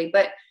naturally.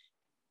 But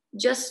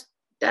just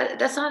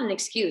that's not an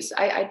excuse.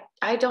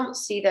 I don't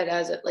see that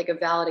as a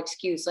valid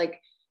excuse.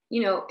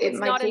 It's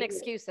might not take an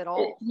excuse at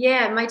all.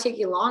 It might take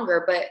you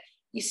longer, but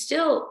you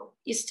still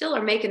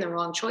are making the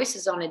wrong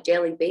choices on a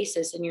daily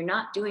basis, and you're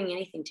not doing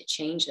anything to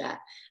change that.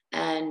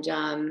 And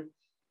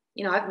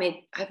I've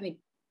made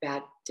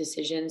bad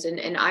decisions,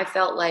 and I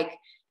felt like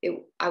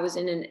I was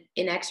in an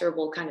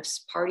inexorable kind of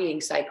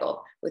partying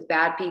cycle with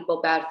bad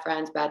people, bad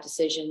friends, bad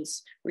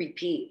decisions,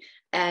 repeat.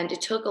 And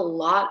it took a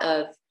lot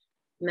of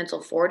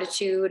mental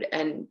fortitude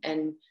and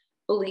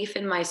belief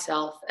in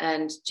myself,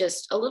 and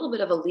just a little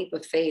bit of a leap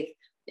of faith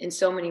in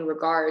so many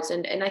regards.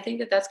 And I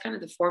think that's kind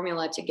of the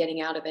formula to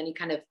getting out of any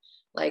kind of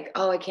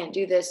I can't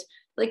do this.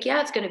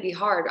 Yeah, it's going to be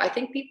hard. I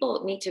think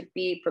people need to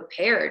be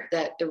prepared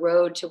that the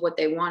road to what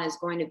they want is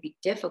going to be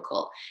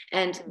difficult.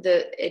 And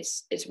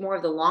it's more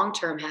of the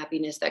long-term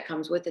happiness that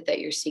comes with it that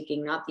you're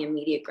seeking, not the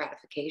immediate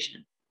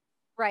gratification.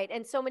 Right.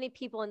 And so many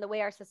people, in the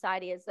way our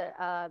society is,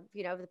 over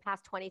the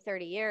past 20,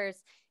 30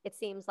 years, it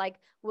seems like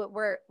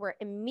we're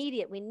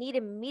immediate. We need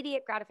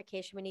immediate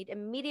gratification. We need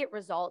immediate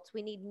results.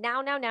 We need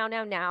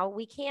now.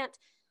 We can't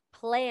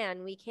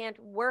plan. We can't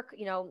work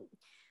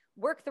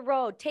the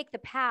road, take the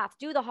path,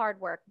 do the hard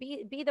work,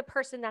 be the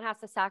person that has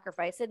to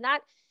sacrifice. And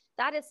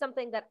that is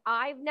something that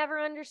I've never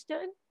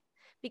understood,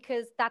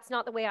 because that's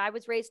not the way I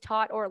was raised,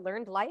 taught, or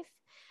learned life.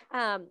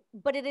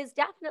 But it is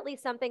definitely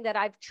something that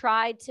I've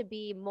tried to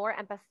be more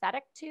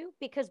empathetic to,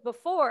 because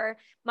before,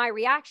 my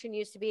reaction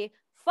used to be,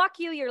 fuck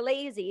you, you're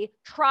lazy,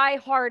 try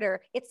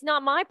harder. It's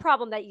not my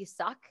problem that you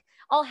suck.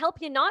 I'll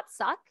help you not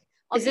suck.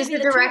 Is this a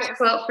direct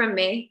quote from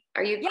me?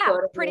 Are you? Yeah,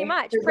 pretty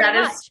much.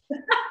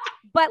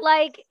 But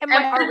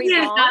are we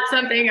wrong? It's not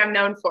something I'm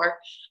known for.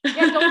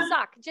 Yeah, don't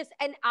suck.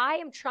 And I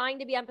am trying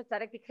to be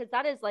empathetic, because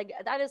that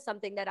is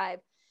something that I've,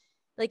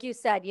 like you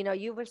said,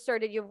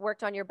 you've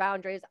worked on your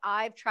boundaries.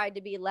 I've tried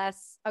to be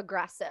less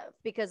aggressive,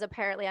 because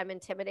apparently I'm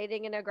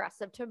intimidating and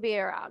aggressive to be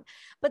around.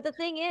 But the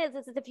thing is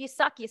if you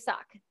suck, you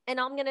suck. And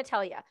I'm going to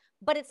tell you,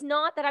 but it's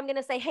not that I'm going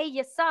to say, hey,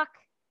 you suck.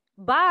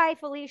 Bye,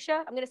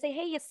 Felicia. I'm going to say,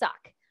 hey, you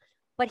suck.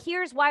 But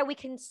here's why we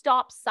can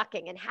stop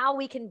sucking and how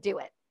we can do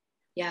it.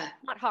 Yeah.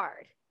 Not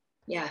hard.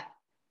 Yeah.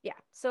 Yeah.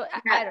 So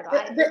I don't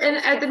know. And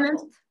at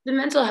the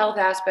mental health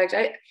aspect,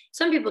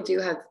 some people do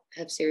have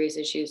serious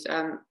issues.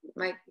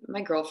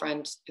 My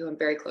girlfriend, who I'm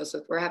very close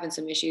with, we're having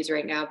some issues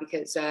right now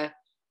because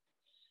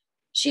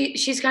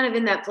she's kind of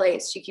in that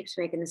place. She keeps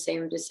making the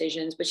same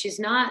decisions, but she's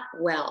not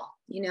well,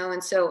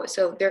 and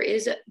so there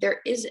is a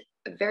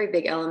very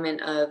big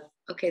element of,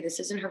 okay, this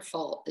isn't her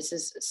fault. This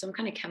is some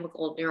kind of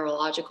chemical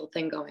neurological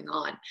thing going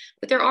on,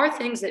 but there are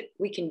things that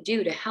we can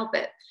do to help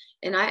it.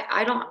 And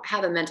I don't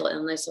have a mental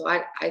illness, so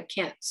I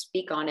can't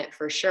speak on it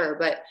for sure,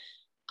 but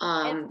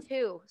and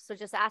too, so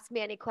just ask me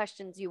any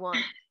questions you want.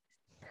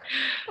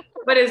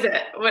 What is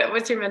it?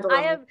 What's your mental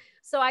illness?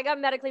 I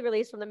got medically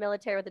released from the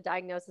military with a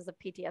diagnosis of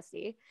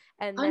PTSD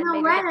and then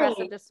major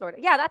depressive disorder.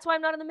 Yeah, that's why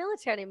I'm not in the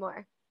military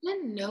anymore. I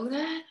didn't know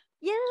that.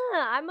 Yeah,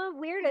 I'm a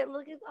weird.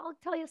 I'll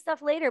tell you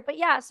stuff later. But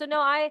yeah, so no,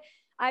 I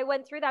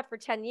went through that for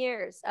 10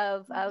 years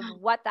of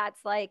what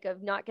that's like,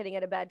 of not getting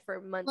out of bed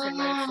for months and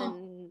months.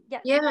 And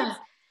yeah.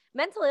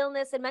 Mental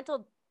illness and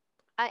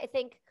I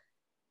think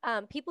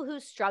people who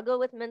struggle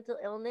with mental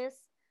illness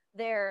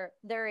there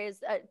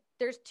is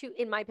there's two,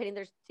 in my opinion,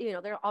 there's,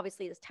 there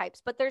obviously is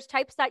types, but there's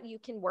types that you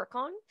can work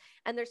on,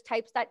 and there's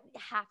types that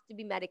have to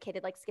be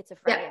medicated, like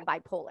schizophrenia and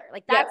bipolar.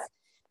 Like that's,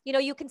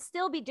 you can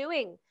still be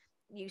doing,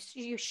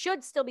 you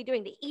should still be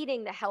doing the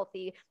eating, the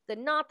healthy, the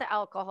not the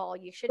alcohol.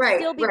 You should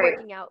still be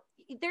working out.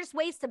 There's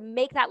ways to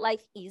make that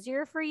life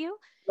easier for you.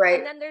 Right.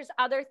 And then there's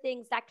other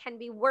things that can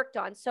be worked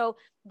on. So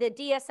the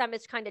DSM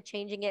is kind of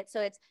changing it.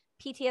 So it's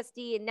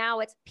PTSD, and now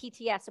it's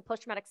PTS, a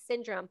post-traumatic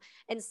syndrome,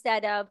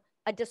 instead of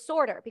a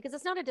disorder, because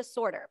it's not a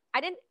disorder.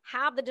 I didn't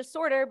have the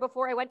disorder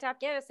before I went to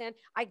Afghanistan.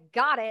 I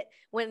got it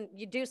when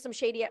you do some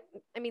shady,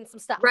 some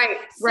stuff. Right.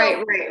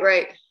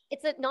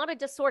 It's not a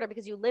disorder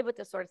because you live with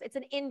disorders. It's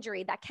an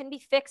injury that can be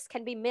fixed,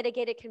 can be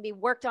mitigated, can be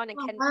worked on, and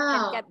can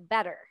get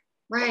better.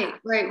 Right.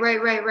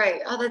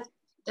 Oh,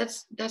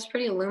 that's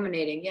pretty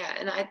illuminating. Yeah.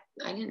 And I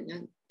didn't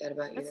know that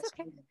about you. That's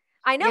okay.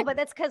 I know, but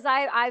that's because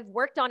I've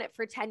worked on it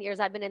for 10 years.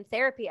 I've been in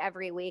therapy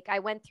every week. I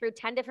went through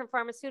 10 different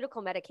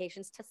pharmaceutical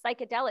medications to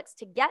psychedelics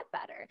to get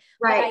better.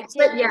 Right.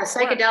 But yeah,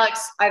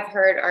 psychedelics I've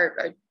heard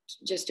are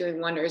just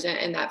doing wonders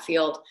in that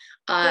field.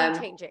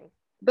 Changing.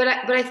 But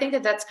I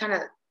think that's kind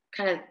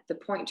of the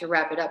point to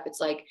wrap it up.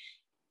 It's like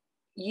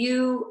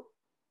you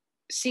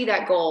see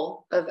that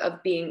goal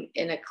of being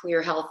in a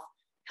clear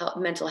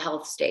mental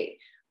health state.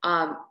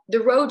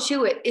 The road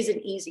to it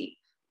isn't easy,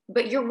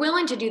 but you're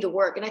willing to do the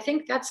work. And I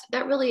think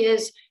that really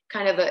is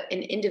kind of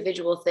an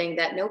individual thing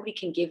that nobody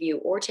can give you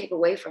or take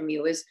away from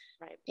you is,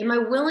 am I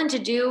willing to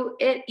do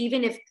it?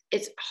 Even if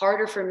it's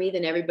harder for me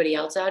than everybody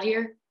else out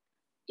here,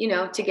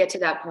 to get to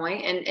that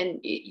point, and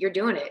you're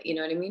doing it. You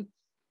know what I mean?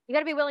 You got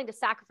to be willing to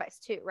sacrifice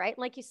too, right?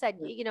 Like you said,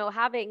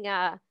 having,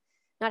 not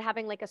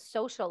having like a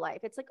social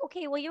life. It's like,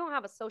 okay, well, you don't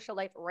have a social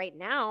life right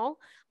now,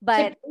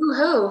 but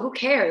who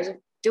cares?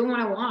 Doing what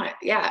I want.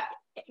 Yeah.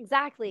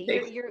 Exactly.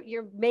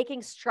 You're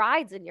making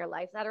strides in your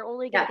life that are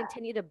only going to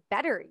continue to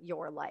better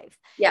your life.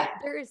 Yeah.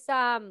 There's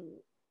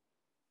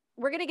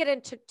we're going to get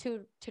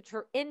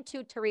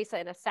into Teresa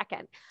in a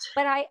second,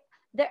 but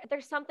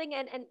there's something,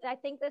 and I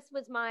think this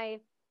was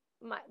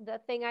the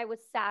thing I was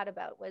sad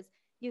about was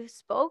you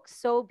spoke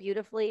so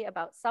beautifully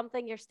about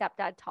something your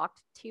stepdad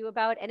talked to you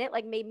about, and it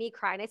like made me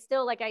cry, and I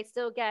still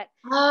get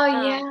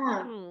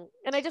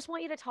and I just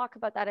want you to talk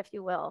about that, if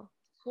you will.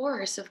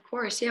 Of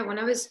course. Yeah. When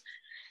I was,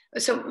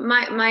 so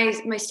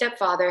my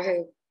stepfather,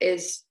 who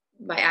is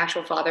my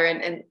actual father,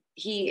 and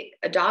he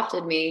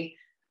adopted me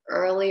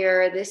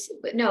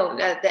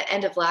at the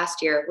end of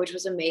last year, which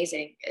was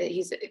amazing.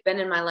 He's been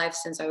in my life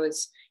since I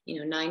was,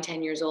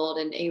 9-10 years old.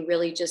 And he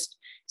really just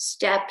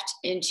stepped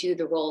into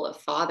the role of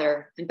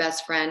father and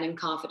best friend and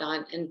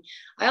confidant. And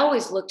I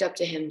always looked up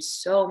to him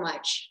so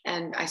much,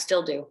 and I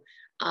still do.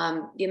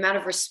 The amount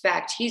of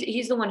respect,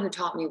 he's the one who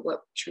taught me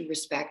what true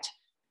respect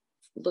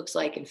looks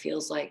like and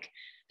feels like.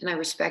 And I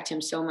respect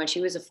him so much.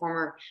 He was a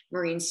former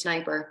Marine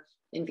sniper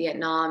in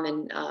Vietnam,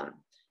 and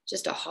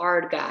just a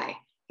hard guy.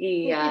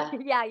 You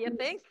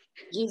think?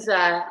 He's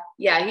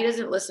he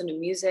doesn't listen to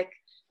music.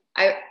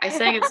 I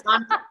sang a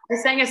song. I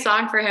sang a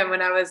song for him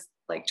when I was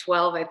like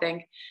 12, I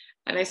think.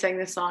 And I sang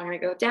this song, and I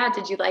go, "Dad,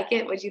 did you like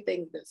it? What'd you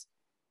think of this?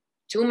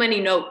 Too many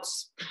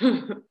notes."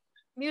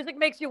 Music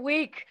makes you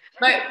weak.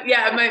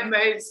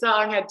 My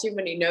song had too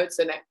many notes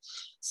in it.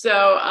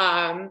 So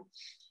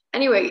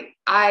anyway,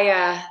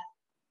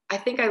 I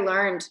think I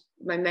learned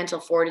my mental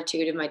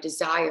fortitude and my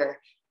desire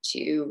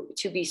to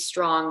be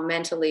strong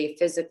mentally,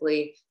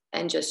 physically,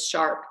 and just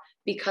sharp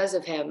because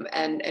of him.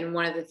 And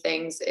one of the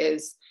things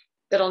is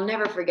that I'll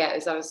never forget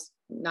is I was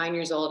 9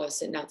 years old. I was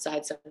sitting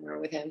outside somewhere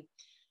with him,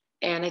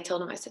 and I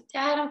told him, I said,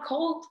 "Dad, I'm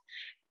cold."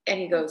 And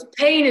he goes,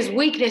 "Pain is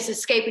weakness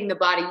escaping the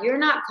body. You're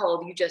not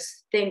cold. You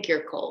just think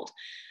you're cold."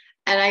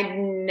 And I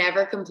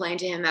never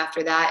complained to him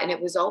after that. And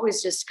it was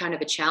always just kind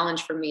of a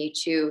challenge for me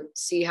to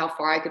see how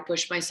far I could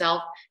push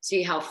myself,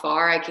 see how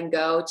far I can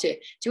go to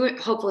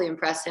hopefully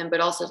impress him,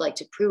 but also like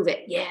to prove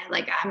it. Yeah,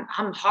 like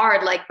I'm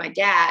hard like my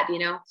dad,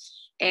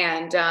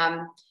 and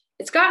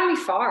it's gotten me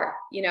far.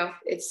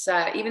 It's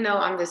even though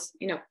I'm this,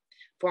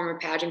 former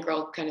pageant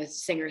girl, kind of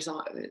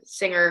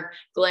singer,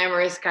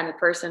 glamorous kind of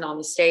person on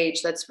the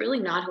stage, that's really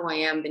not who I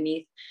am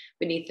beneath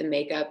the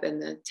makeup and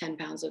the 10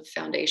 pounds of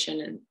foundation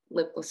and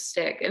lip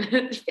lipstick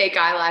and fake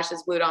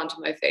eyelashes glued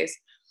onto my face.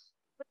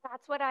 But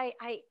that's what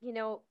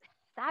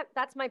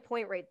that's my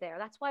point right there.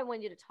 That's why I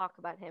wanted you to talk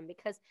about him,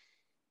 because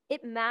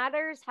it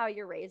matters how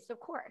you're raised, of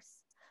course,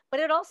 but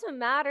it also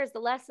matters the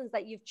lessons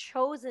that you've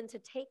chosen to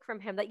take from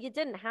him that you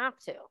didn't have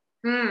to.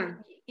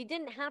 You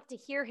didn't have to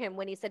hear him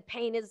when he said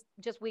pain is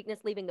just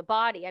weakness leaving the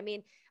body. I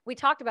mean, we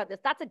talked about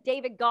this. That's a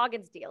David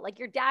Goggins deal. Like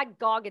your dad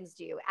Goggins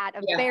you at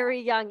a very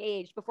young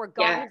age before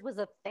Goggins was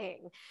a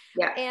thing.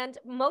 Yeah. And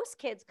most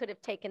kids could have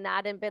taken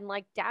that and been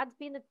like, Dad's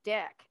being a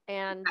dick.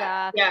 And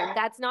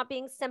that's not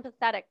being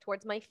sympathetic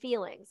towards my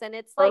feelings. And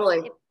it's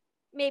like,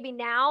 maybe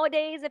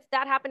nowadays, if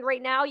that happened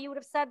right now, you would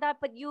have said that,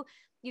 but you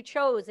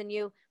chose and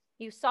you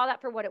saw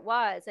that for what it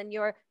was. And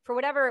for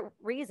whatever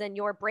reason,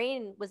 your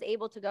brain was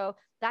able to go,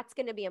 that's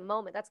going to be a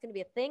moment. That's going to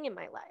be a thing in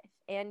my life.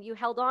 And you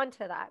held on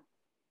to that.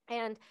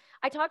 And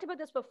I talked about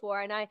this before,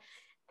 and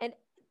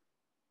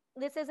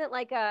this isn't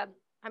like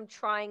I'm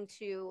trying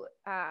to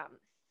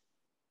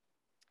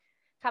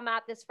come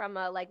at this from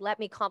a like, let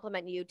me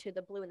compliment you to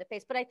the blue in the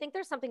face, but I think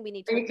there's something we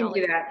need to acknowledge.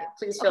 You can do that.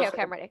 Please feel free. free.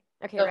 Okay, I'm ready.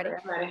 Okay, ready?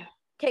 I'm ready.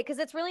 Okay, because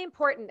it's really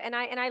important. And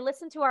I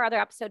listened to our other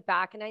episode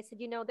back, and I said,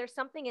 there's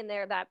something in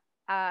there that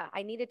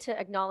I needed to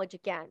acknowledge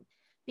again,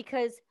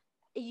 because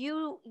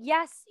you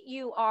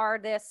are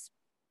this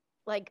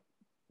like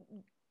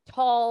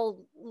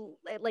tall,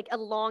 like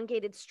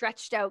elongated,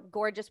 stretched out,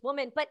 gorgeous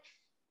woman, but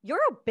you're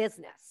a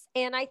business.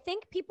 And I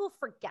think people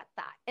forget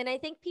that. And I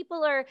think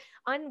people are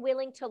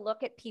unwilling to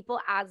look at people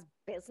as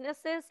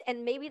businesses.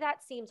 And maybe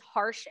that seems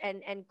harsh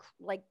and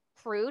like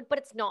crude, but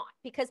it's not,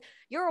 because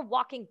you're a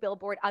walking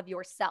billboard of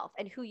yourself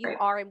and who you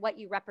are and what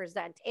you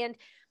represent. And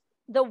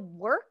the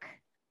work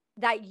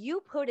that you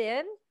put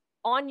in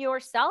on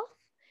yourself,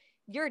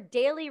 your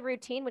daily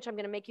routine, which I'm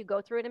going to make you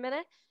go through in a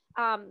minute,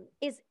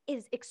 is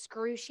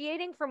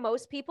excruciating for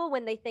most people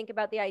when they think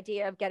about the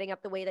idea of getting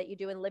up the way that you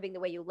do and living the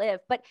way you live.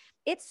 But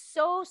it's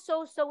so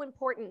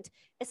important,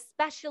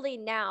 especially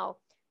now,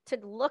 to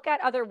look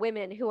at other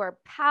women who are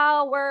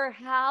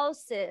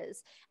powerhouses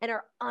and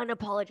are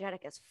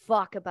unapologetic as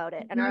fuck about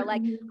it and are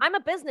like, I'm a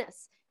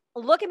business.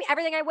 Look at me,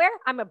 everything I wear,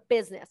 I'm a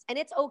business. And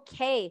it's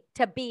okay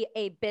to be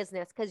a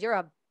business because you're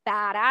a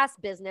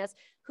badass business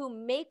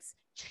who makes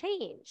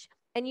change.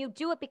 And you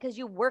do it because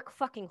you work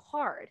fucking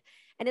hard.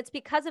 And it's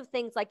because of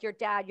things like your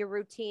dad, your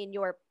routine,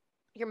 your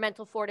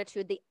mental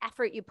fortitude, the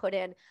effort you put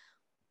in.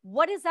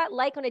 What is that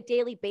like on a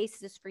daily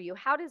basis for you?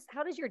 How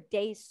does your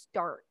day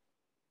start?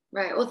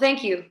 Right. Well,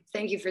 thank you.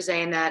 Thank you for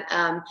saying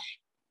that.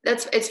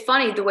 It's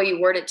funny the way you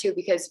word it too,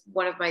 because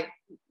one of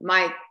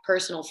my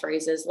personal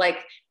phrases, like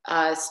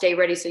stay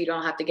ready so you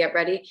don't have to get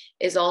ready,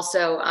 is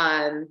also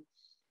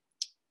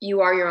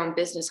you are your own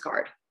business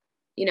card.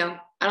 I don't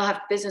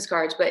have business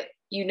cards, but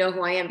you know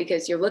who I am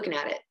because you're looking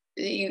at it.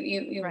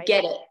 You right.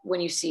 Get it when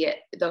you see it,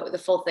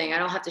 the full thing. I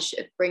don't have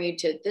to bring you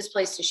to this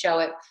place to show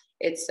it.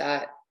 It's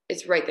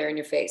right there in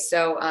your face.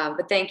 So,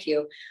 but thank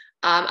you.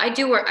 I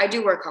do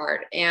work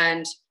hard,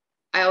 and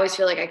I always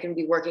feel like I can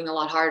be working a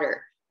lot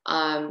harder.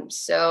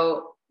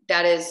 So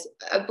that is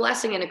a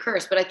blessing and a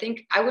curse, but I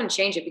think I wouldn't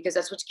change it because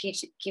that's what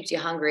keeps you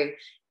hungry.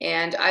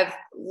 And I've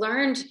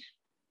learned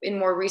in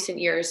more recent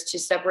years to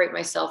separate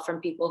myself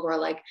from people who are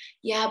like,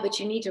 yeah, but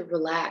you need to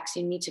relax.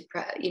 You need to,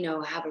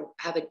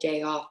 have a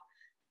day off.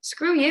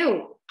 Screw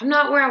you. I'm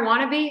not where I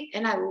want to be.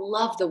 And I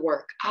love the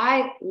work.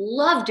 I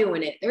love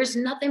doing it. There's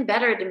nothing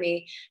better to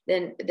me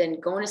than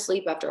going to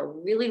sleep after a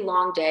really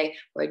long day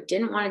where I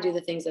didn't want to do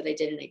the things that I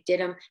did, and I did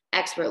them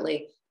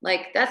expertly.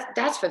 Like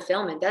that's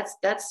fulfillment.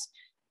 That's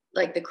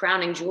like the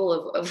crowning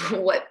jewel of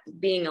what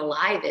being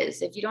alive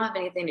is. If you don't have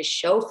anything to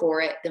show for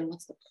it, then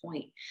what's the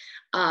point?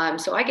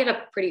 So I get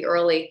up pretty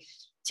early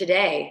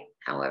today.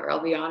 However, I'll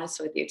be honest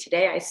with you.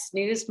 Today, I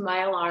snoozed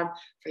my alarm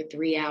for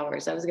 3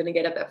 hours. I was going to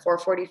get up at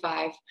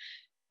 4:45,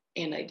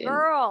 and I didn't.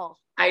 Girl,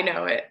 I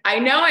know it.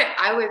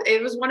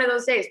 It was one of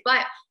those days.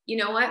 But you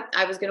know what?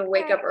 I was going to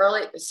wake up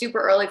early, super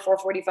early,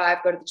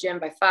 4:45, go to the gym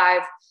by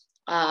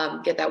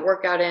 5, get that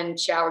workout in,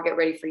 shower, get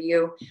ready for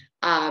you.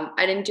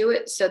 I didn't do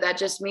it, so that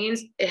just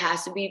means it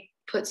has to be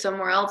put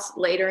somewhere else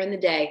later in the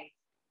day.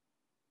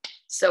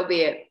 So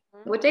be it.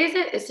 What day is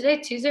it? Is today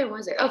Tuesday or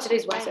Wednesday? Oh,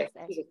 today's Wednesday.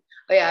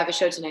 Oh yeah, I have a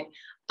show tonight.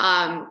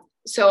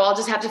 So I'll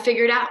just have to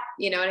figure it out.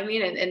 You know what I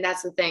mean? And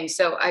that's the thing.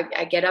 So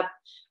I get up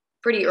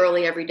pretty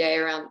early every day,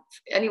 around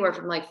anywhere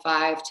from like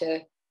 5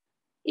 to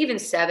even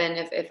 7.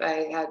 If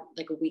I had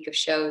like a week of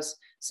shows,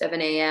 7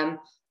 a.m.,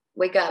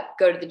 wake up,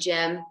 go to the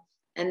gym,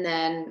 and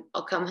then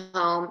I'll come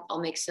home.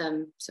 I'll make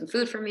some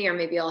food for me, or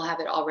maybe I'll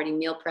have it already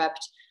meal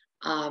prepped.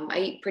 I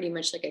eat pretty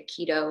much like a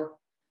keto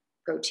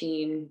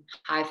protein,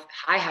 high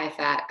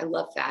fat. I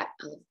love fat.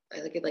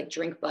 I like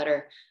drink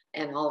butter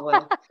and olive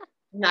oil.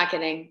 I'm not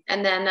kidding.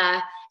 And then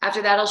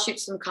after that, I'll shoot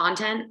some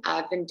content.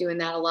 I've been doing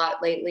that a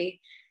lot lately,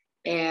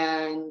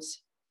 and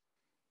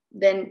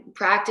then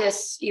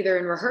practice either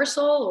in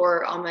rehearsal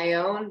or on my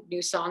own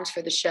new songs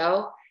for the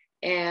show,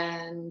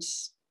 and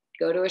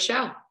go to a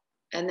show,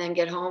 and then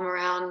get home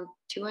around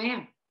 2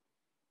 a.m.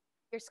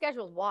 Your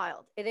schedule's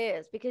wild. It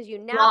is, because you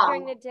nap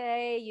during the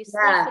day, you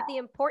sleep, but the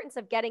importance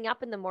of getting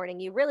up in the morning,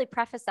 you really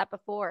prefaced that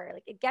before,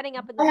 like getting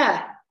up in the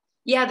morning.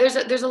 Yeah.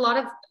 There's a lot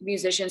of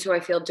musicians who I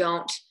feel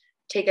don't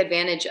take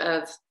advantage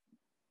of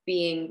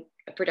being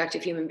a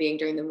productive human being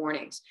during the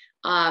mornings.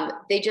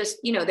 They just,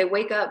 they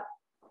wake up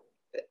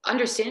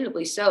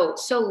understandably so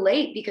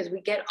late, because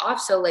we get off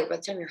so late. By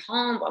the time you're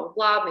home, blah, blah,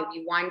 blah, maybe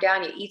you wind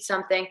down, you eat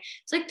something.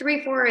 It's like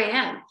 3, 4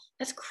 a.m.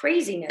 That's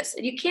craziness.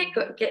 And you can't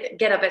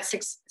get up at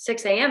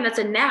 6 a.m. That's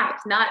a nap,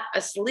 not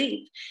a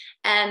sleep.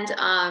 And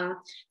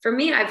for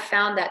me, I've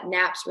found that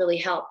naps really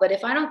help. But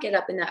if I don't get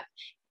up in that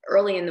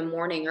early in the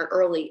morning or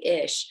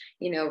early-ish,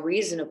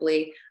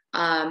 reasonably,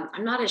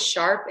 I'm not as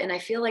sharp, and I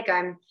feel like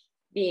I'm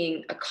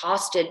being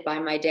accosted by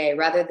my day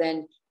rather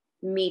than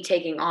me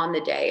taking on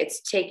the day.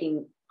 It's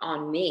taking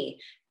on me,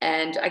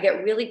 and I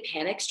get really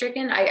panic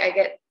stricken. I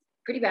get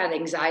pretty bad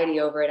anxiety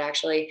over it.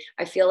 Actually,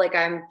 I feel like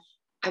I'm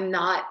I'm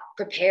not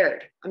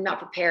prepared.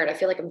 I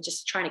feel like I'm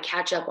just trying to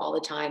catch up all the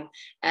time.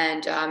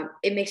 And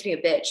it makes me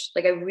a bitch.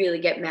 Like I really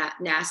get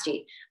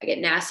nasty. I get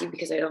nasty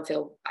because I don't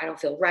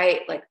feel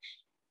right. Like,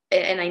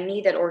 and I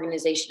need that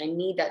organization. I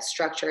need that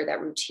structure, that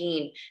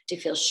routine to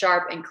feel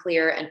sharp and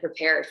clear and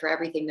prepared for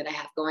everything that I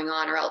have going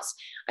on, or else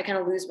I kind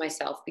of lose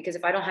myself. Because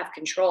if I don't have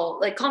control,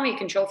 like call me a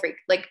control freak,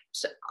 like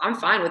so I'm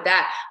fine with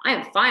that. I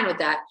am fine with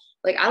that.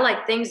 Like I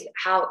like things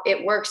how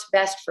it works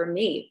best for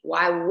me.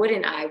 Why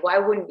wouldn't I? Why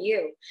wouldn't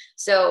you?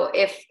 So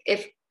if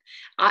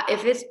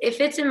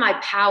it's in my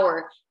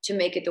power to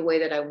make it the way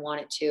that I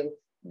want it to,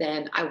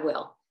 then I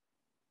will.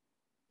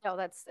 No,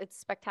 it's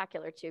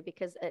spectacular too,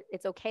 because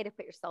it's okay to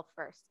put yourself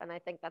first. And I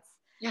think that's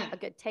a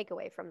good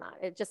takeaway from that.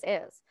 It just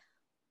is.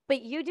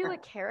 But you do a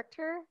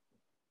character.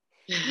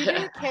 You do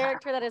a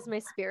character that is my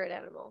spirit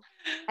animal.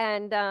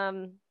 And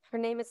her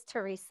name is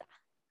Teresa.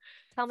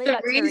 Tell me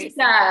about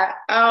Teresa.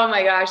 Oh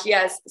my gosh,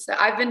 yes. So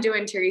I've been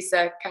doing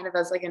Teresa kind of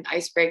as like an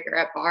icebreaker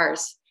at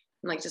bars,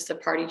 like just a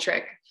party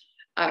trick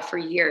for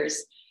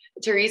years.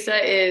 Teresa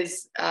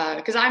is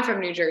because I'm from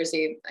New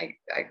Jersey.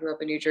 I grew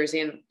up in New Jersey,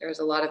 and there was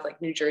a lot of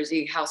like New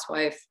Jersey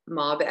housewife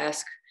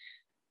mob-esque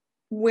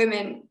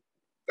women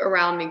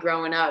around me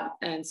growing up.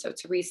 And so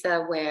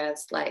Teresa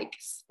wears like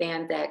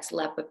spandex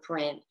leopard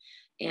print,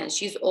 and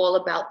she's all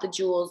about the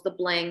jewels, the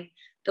bling.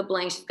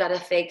 She's got a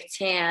fake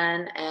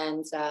tan,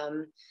 and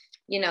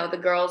the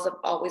girls have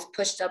always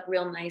pushed up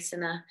real nice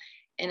in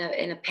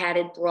a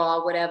padded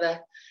bra, whatever.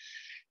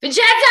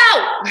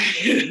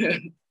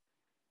 Vincenzo!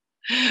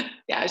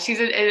 Yeah, she's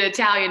an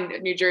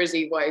Italian New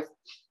Jersey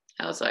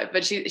housewife,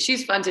 but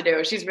she's fun to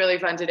do. She's really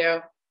fun to do.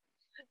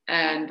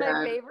 And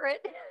my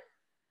favorite.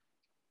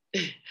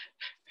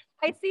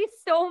 I see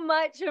so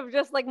much of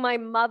just like my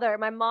mother.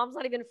 My mom's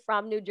not even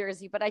from New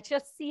Jersey, but I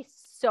just see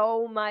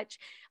so much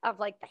of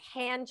like the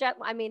hand jet.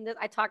 I mean,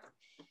 I talk.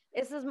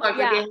 This is my I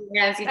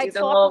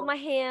talk with my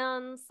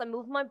hands. I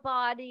move my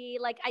body.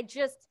 Like I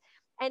just.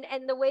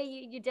 And the way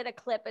you did a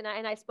clip, and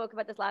I spoke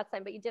about this last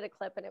time, but you did a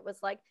clip, and it was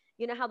like,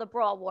 you know how the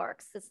bra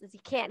works. You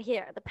can't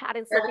hear the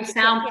padding's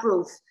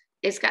soundproof.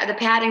 The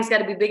padding's got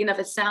to be big enough.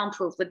 It's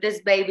soundproof. But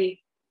this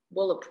baby,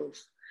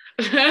 bulletproof.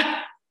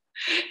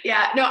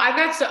 Yeah, no,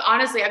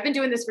 honestly, I've been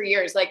doing this for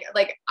years.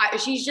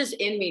 She's just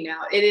in me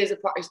now. It is a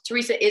part.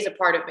 Teresa is a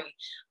part of me.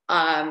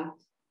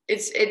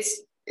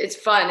 It's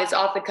fun. It's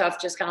off the cuff,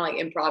 just kind of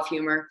like improv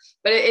humor.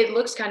 But it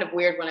looks kind of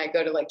weird when I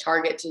go to like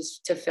Target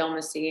to film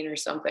a scene or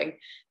something.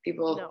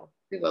 People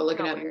are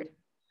looking at me.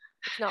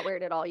 It's not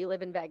weird at all. You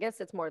live in Vegas.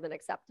 It's more than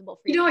acceptable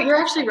for you. You know what? You're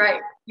actually right.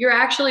 You're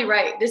actually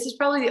right. This is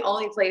probably the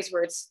only place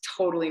where it's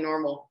totally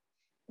normal.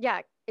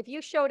 Yeah. If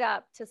you showed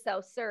up to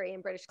South Surrey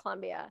in British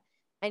Columbia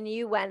and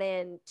you went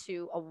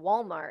into a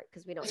Walmart,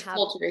 because we don't have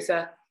full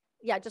Teresa.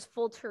 Yeah, just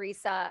full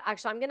Teresa.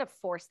 Actually, I'm going to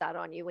force that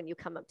on you when you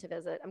come up to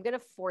visit. I'm going to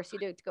force you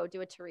to go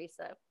do a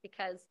Teresa,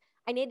 because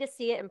I need to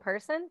see it in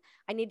person.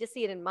 I need to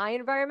see it in my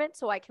environment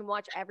so I can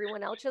watch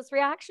everyone else's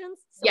reactions.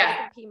 So I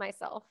can pee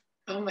myself.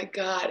 Oh my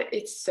God.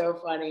 It's so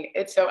funny.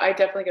 I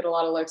definitely get a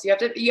lot of looks. You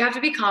have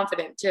to be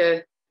confident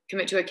to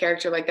commit to a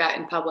character like that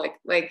in public.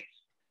 Like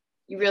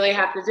you really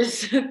have to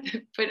just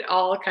put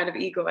all kind of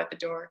ego at the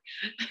door.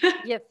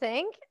 You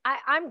think?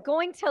 I'm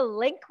going to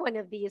link one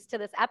of these to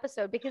this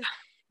episode, because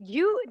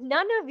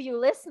none of you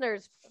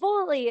listeners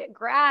fully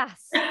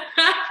grasp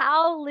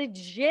how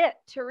legit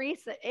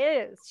Teresa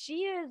is.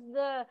 She's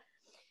the,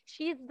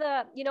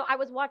 I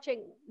was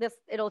watching this,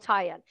 it'll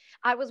tie in.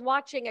 I was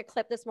watching a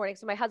clip this morning.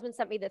 So my husband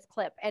sent me this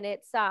clip, and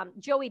it's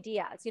Joey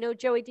Diaz. You know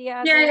Joey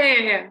Diaz?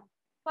 Yeah.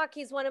 Fuck,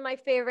 he's one of my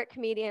favorite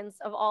comedians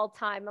of all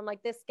time. I'm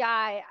like, this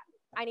guy,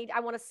 I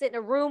want to sit in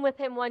a room with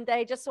him one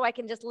day just so I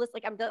can just listen.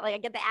 I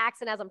get the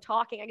accent as I'm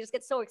talking. I just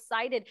get so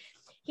excited.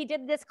 He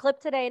did this clip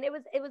today, and it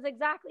was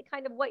exactly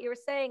kind of what you were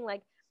saying.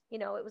 Like, it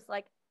was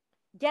like,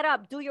 get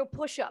up, do your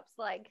push-ups.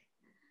 Like,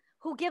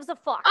 who gives a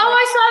fuck? Oh,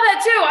 I saw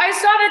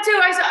that too.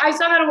 I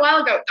saw that a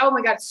while ago. Oh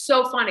my God, it's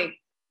so funny.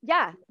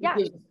 Yeah. Who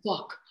gives a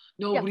fuck?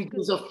 Nobody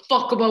gives a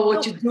fuck about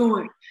what you're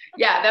doing.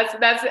 Yeah,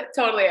 that's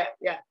totally it.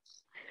 Yeah.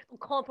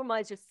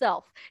 Compromise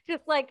yourself.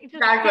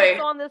 Exactly.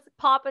 On this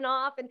popping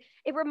off, and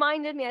it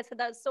reminded me. I said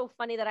that's so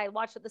funny that I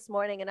watched it this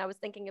morning, and I was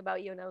thinking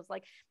about you, and I was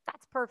like,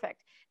 that's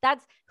perfect.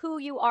 That's who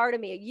you are to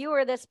me. You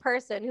are this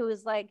person who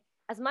is like,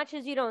 as much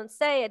as you don't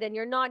say it, and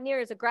you're not near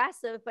as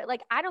aggressive, but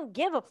like, I don't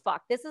give a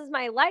fuck. This is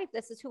my life.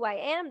 This is who I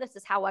am. This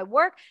is how I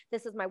work.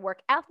 This is my work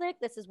ethic.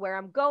 This is where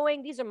I'm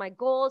going. These are my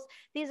goals.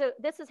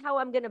 This is how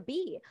I'm gonna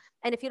be.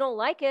 And if you don't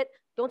like it,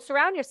 don't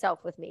surround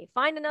yourself with me.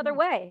 Find another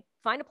way.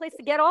 Find a place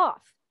to get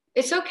off.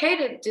 It's okay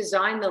to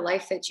design the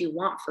life that you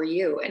want for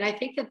you. And I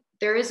think that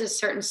there is a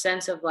certain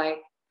sense of like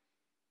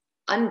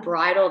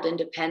unbridled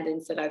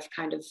independence that I've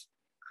kind of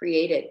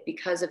created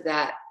because of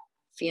that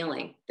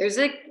feeling. There's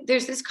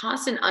this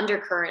constant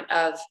undercurrent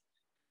of,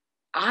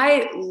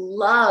 I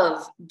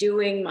love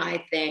doing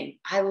my thing.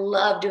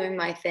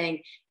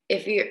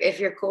 If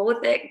you're cool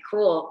with it,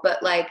 cool.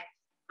 But like,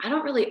 I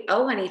don't really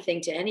owe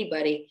anything to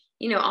anybody.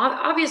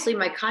 obviously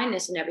my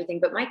kindness and everything,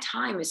 but my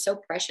time is so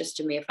precious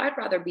to me. If I'd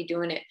rather be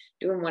doing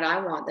what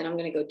I want, then I'm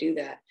going to go do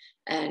that.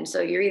 And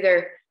so you're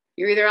either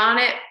on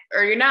it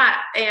or you're not.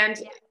 And,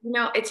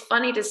 it's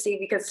funny to see,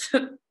 because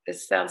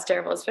this sounds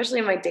terrible, especially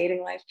in my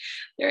dating life.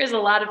 There is a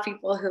lot of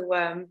people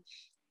who,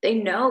 they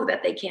know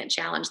that they can't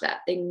challenge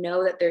that. They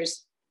know that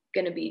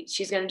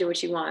she's going to do what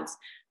she wants,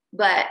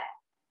 but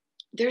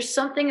there's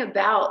something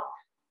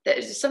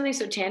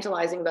so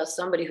tantalizing about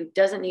somebody who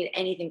doesn't need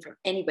anything from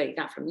anybody,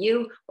 not from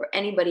you or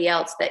anybody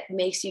else, that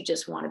makes you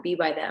just want to be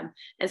by them.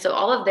 And so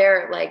all of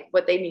their, like,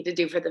 what they need to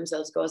do for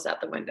themselves goes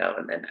out the window,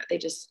 and then they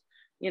just,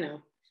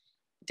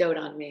 dote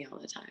on me all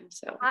the time.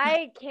 So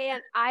I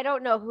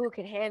don't know who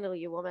can handle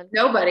you, woman.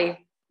 Nobody.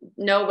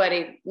 No,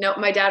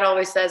 my dad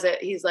always says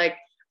it. He's like,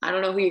 I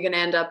don't know who you're going to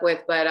end up with,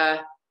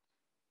 but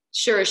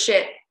sure as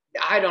shit,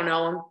 I don't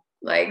know him.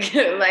 Like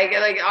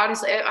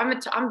honestly,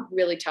 I'm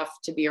really tough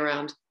to be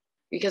around,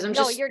 because I'm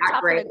just, you're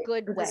tough in a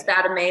good way. It's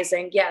that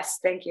amazing. Yes.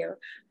 Thank you.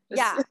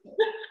 Yeah.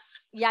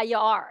 Yeah, you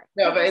are.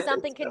 No, there's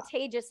something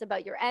contagious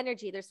about your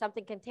energy. There's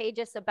something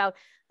contagious about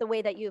the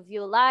way that you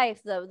view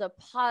life, the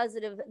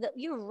positive,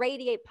 you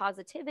radiate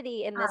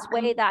positivity in this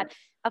way that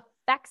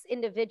affects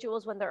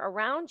individuals when they're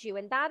around you.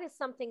 And that is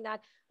something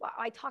that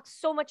I talk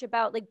so much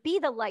about, like, be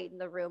the light in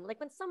the room. Like,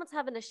 when someone's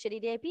having a shitty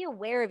day, be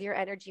aware of your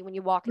energy when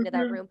you walk into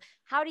that room.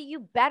 How do you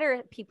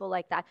better people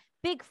like that?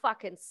 Big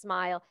fucking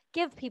smile,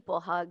 give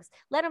people hugs,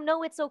 let them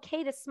know it's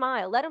okay to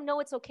smile. Let them know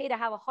it's okay to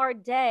have a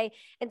hard day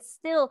and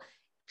still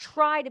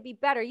try to be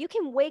better. You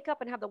can wake up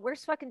and have the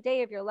worst fucking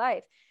day of your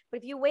life, but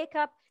if you wake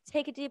up,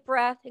 take a deep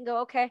breath and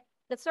go, okay,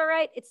 that's all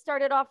right. It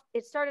started off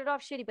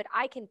shitty, but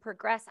I can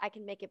progress. I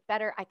can make it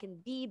better. I can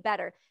be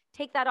better.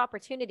 Take that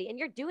opportunity. And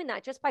you're doing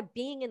that just by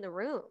being in the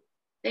room.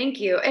 Thank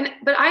you.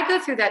 But I go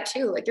through that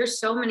too. Like, there's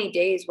so many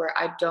days where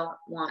I don't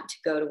want to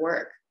go to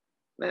work.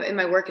 And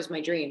my work is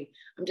my dream.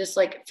 I'm just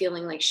like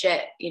feeling like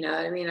shit. You know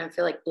what I mean? I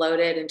feel like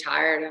bloated and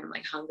tired. I'm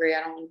like hungry.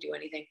 I don't want to do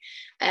anything.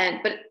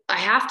 But I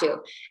have to.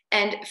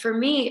 And for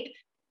me,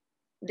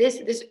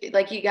 this,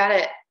 like, you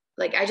gotta,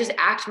 like, I just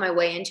act my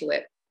way into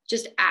it.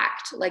 Just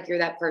act like you're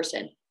that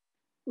person.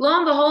 Lo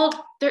and behold,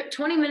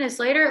 20 minutes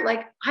later,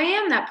 like, I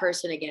am that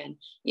person again.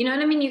 You know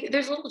what I mean?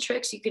 There's little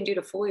tricks you can do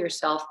to fool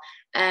yourself.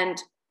 And,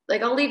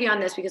 like, I'll leave you on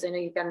this because I know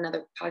you've got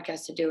another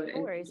podcast to do.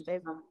 No worries,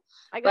 babe.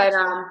 I got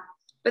you.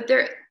 But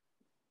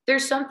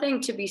there's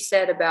something to be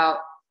said about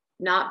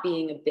not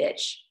being a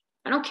bitch.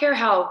 I don't care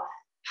how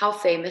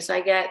famous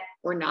I get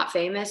or not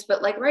famous,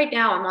 but like right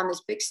now I'm on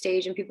this big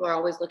stage and people are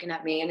always looking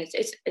at me, and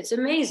it's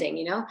amazing,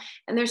 you know?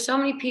 And there's so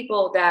many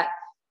people that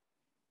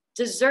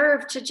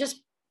deserve to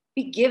just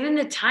be given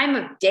the time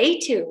of day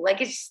to.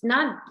 Like, it's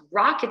not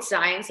rocket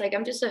science. Like,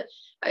 I'm just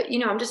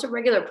a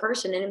regular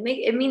person, and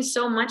it means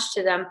so much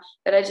to them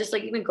that I just,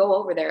 like, even go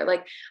over there.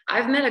 Like,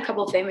 I've met a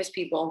couple of famous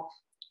people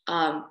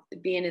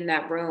being in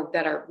that room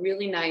that are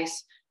really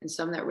nice, and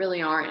some that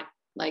really aren't.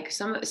 Like,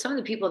 some of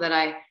the people that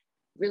I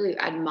really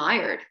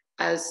admired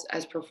as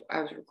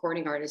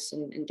recording artists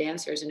and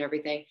dancers and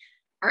everything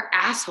are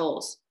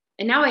assholes,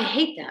 and now I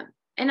hate them.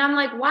 And I'm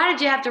like, why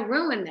did you have to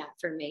ruin that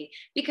for me?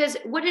 Because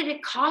what did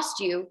it cost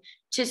you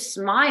to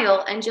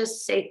smile and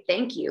just say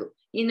thank you?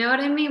 You know what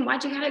I mean? Why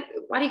do you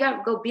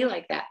gotta go be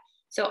like that?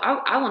 So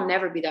I will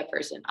never be that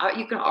person.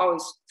 You can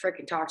always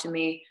freaking talk to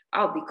me.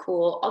 I'll be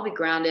cool. I'll be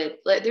grounded.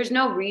 Like, there's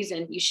no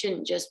reason you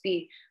shouldn't just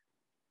be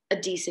a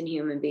decent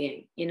human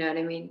being. You know what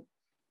I mean?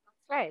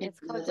 Right. It's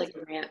called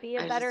just be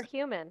a better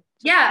human.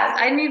 Yeah,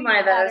 I need one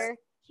of those.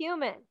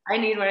 Human. I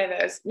need one of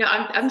those. No,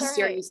 I'm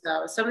serious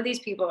though. Some of these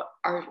people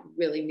are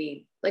really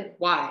mean. Like,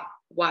 why?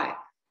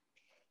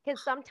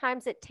 Because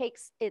sometimes it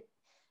takes it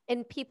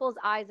in people's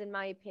eyes, in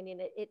my opinion,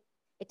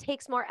 it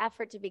takes more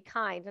effort to be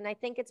kind. And I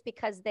think it's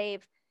because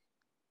they've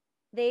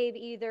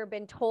either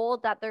been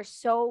told that they're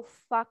so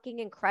fucking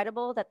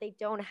incredible that they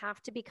don't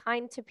have to be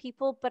kind to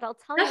people. But I'll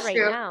tell you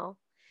right now,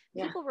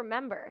 people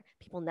remember.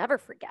 People never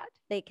forget.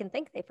 They can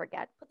think they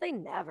forget, but they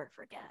never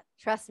forget.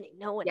 Trust me,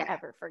 no one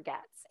ever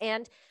forgets.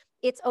 And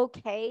it's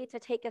okay to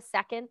take a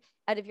second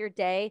out of your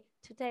day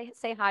to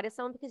say hi to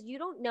someone, because you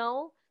don't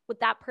know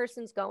what that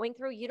person's going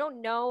through. You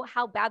don't know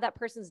how bad that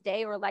person's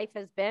day or life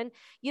has been.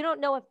 You don't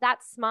know if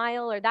that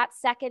smile or that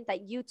second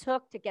that you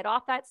took to get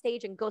off that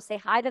stage and go say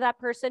hi to that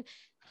person,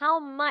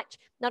 how much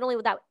not only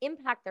would that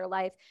impact their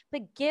life,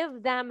 but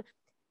give them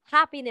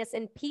happiness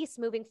and peace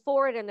moving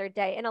forward in their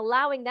day, and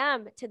allowing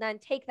them to then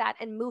take that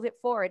and move it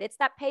forward. It's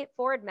that pay it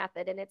forward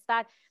method. And it's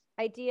that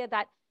idea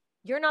that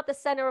you're not the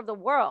center of the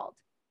world,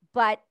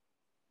 but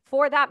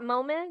for that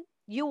moment,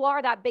 you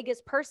are that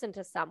biggest person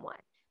to someone.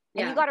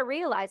 And you got to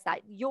realize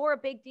that you're a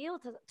big deal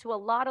to a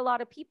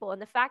lot of people.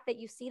 And the fact that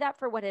you see that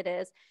for what it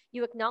is,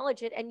 you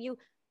acknowledge it, and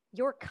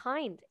you're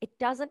kind. It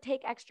doesn't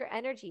take extra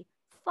energy.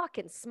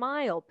 Fucking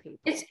smile,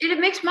 people. It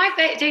makes my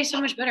day so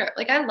much better.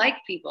 Like, I like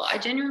people. I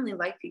genuinely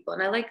like people.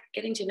 And I like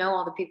getting to know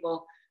all the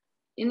people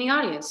in the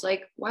audience.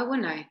 Like, why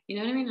wouldn't I? You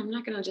know what I mean? I'm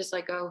not going to just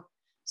like go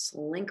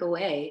slink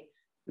away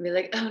and be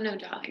like, oh no,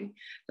 darling.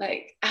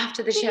 Like,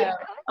 after the show,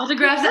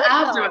 autographs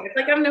afterwards.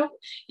 Like,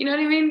 you know what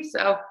I mean?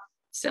 So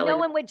silly. No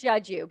one would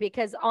judge you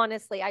because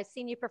honestly, I've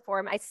seen you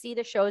perform. I see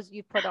the shows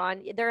you've put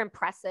on. They're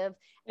impressive.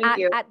 Thank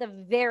you. At the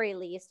very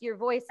least, your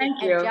voice is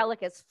Thank you.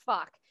 angelic as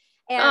fuck.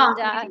 Oh, And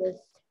thank you.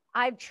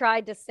 I've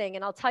tried to sing,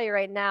 and I'll tell you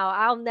right now,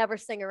 I'll never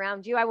sing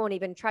around you. I won't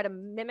even try to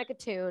mimic a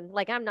tune.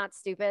 Like, I'm not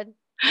stupid.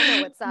 I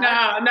know what's up.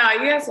 No,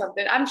 you got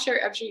something. I'm sure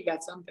you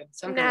got something.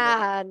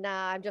 Nah,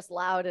 I'm just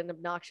loud and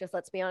obnoxious.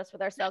 Let's be honest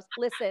with ourselves.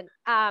 Listen,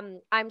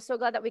 I'm so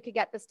glad that we could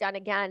get this done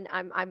again.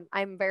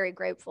 I'm very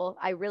grateful.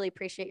 I really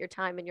appreciate your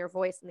time and your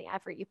voice and the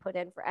effort you put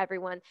in for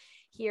everyone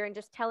here and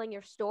just telling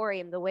your story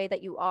and the way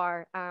that you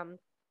are.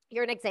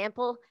 You're an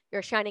example. You're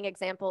a shining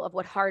example of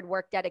what hard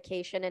work,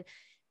 dedication, and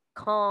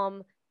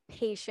calm,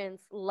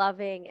 patience,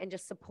 loving, and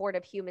just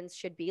supportive humans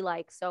should be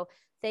like. So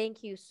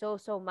thank you so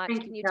much.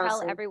 Can you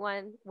tell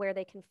everyone where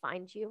they can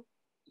find you?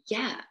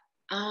 Yeah.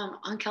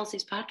 On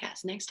Kelsey's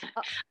podcast next time.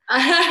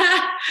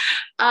 Oh.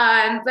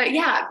 But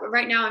yeah,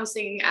 right now I'm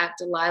singing at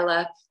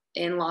Delilah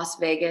in Las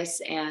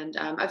Vegas, and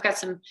I've got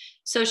some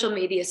social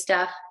media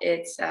stuff.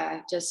 It's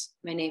just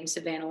my name,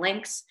 Savannah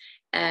Links,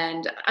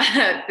 and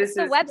this is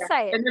the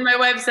website. And then my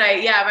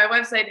website, my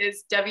website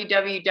is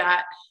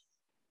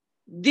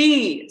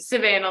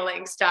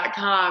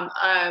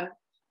www.thesavannahlinks.com.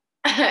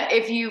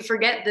 If you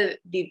forget the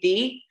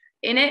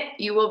in it,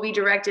 you will be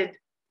directed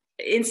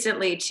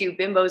instantly to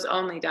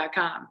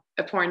bimbosonly.com,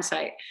 a porn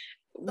site,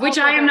 which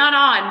I am not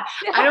on.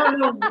 I don't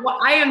know.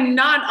 I am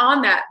not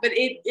on that, but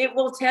it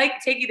will take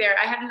you there.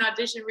 I had an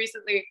audition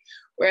recently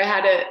where I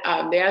had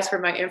they asked for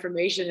my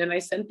information and I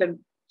sent them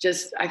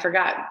I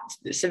forgot,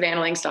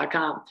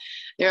 savannahlinks.com.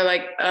 They're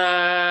like,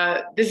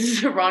 this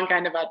is the wrong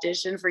kind of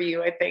audition for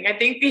you, I think. I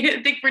think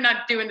we're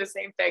not doing the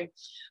same thing.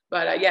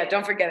 But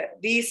don't forget it.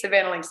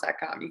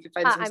 Thesavannahlinks.com. You can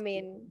find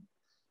some.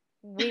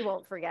 We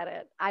won't forget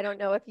it. I don't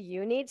know if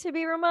you need to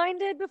be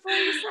reminded before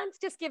you send.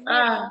 Just give me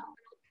a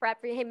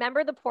prep for you. Hey,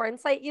 remember the porn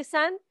site you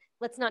sent?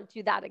 Let's not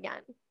do that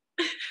again.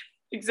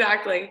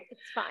 Exactly.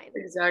 It's fine.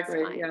 Exactly.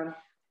 It's fine. Yeah.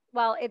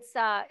 Well,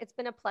 it's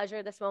been a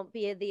pleasure. This won't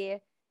be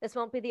the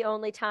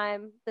only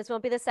time. This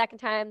won't be the second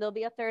time. There'll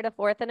be a third, a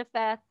fourth, and a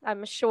fifth.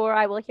 I'm sure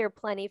I will hear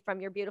plenty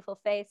from your beautiful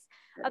face.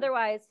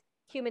 Otherwise,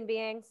 human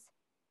beings,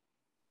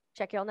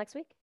 check you all next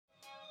week.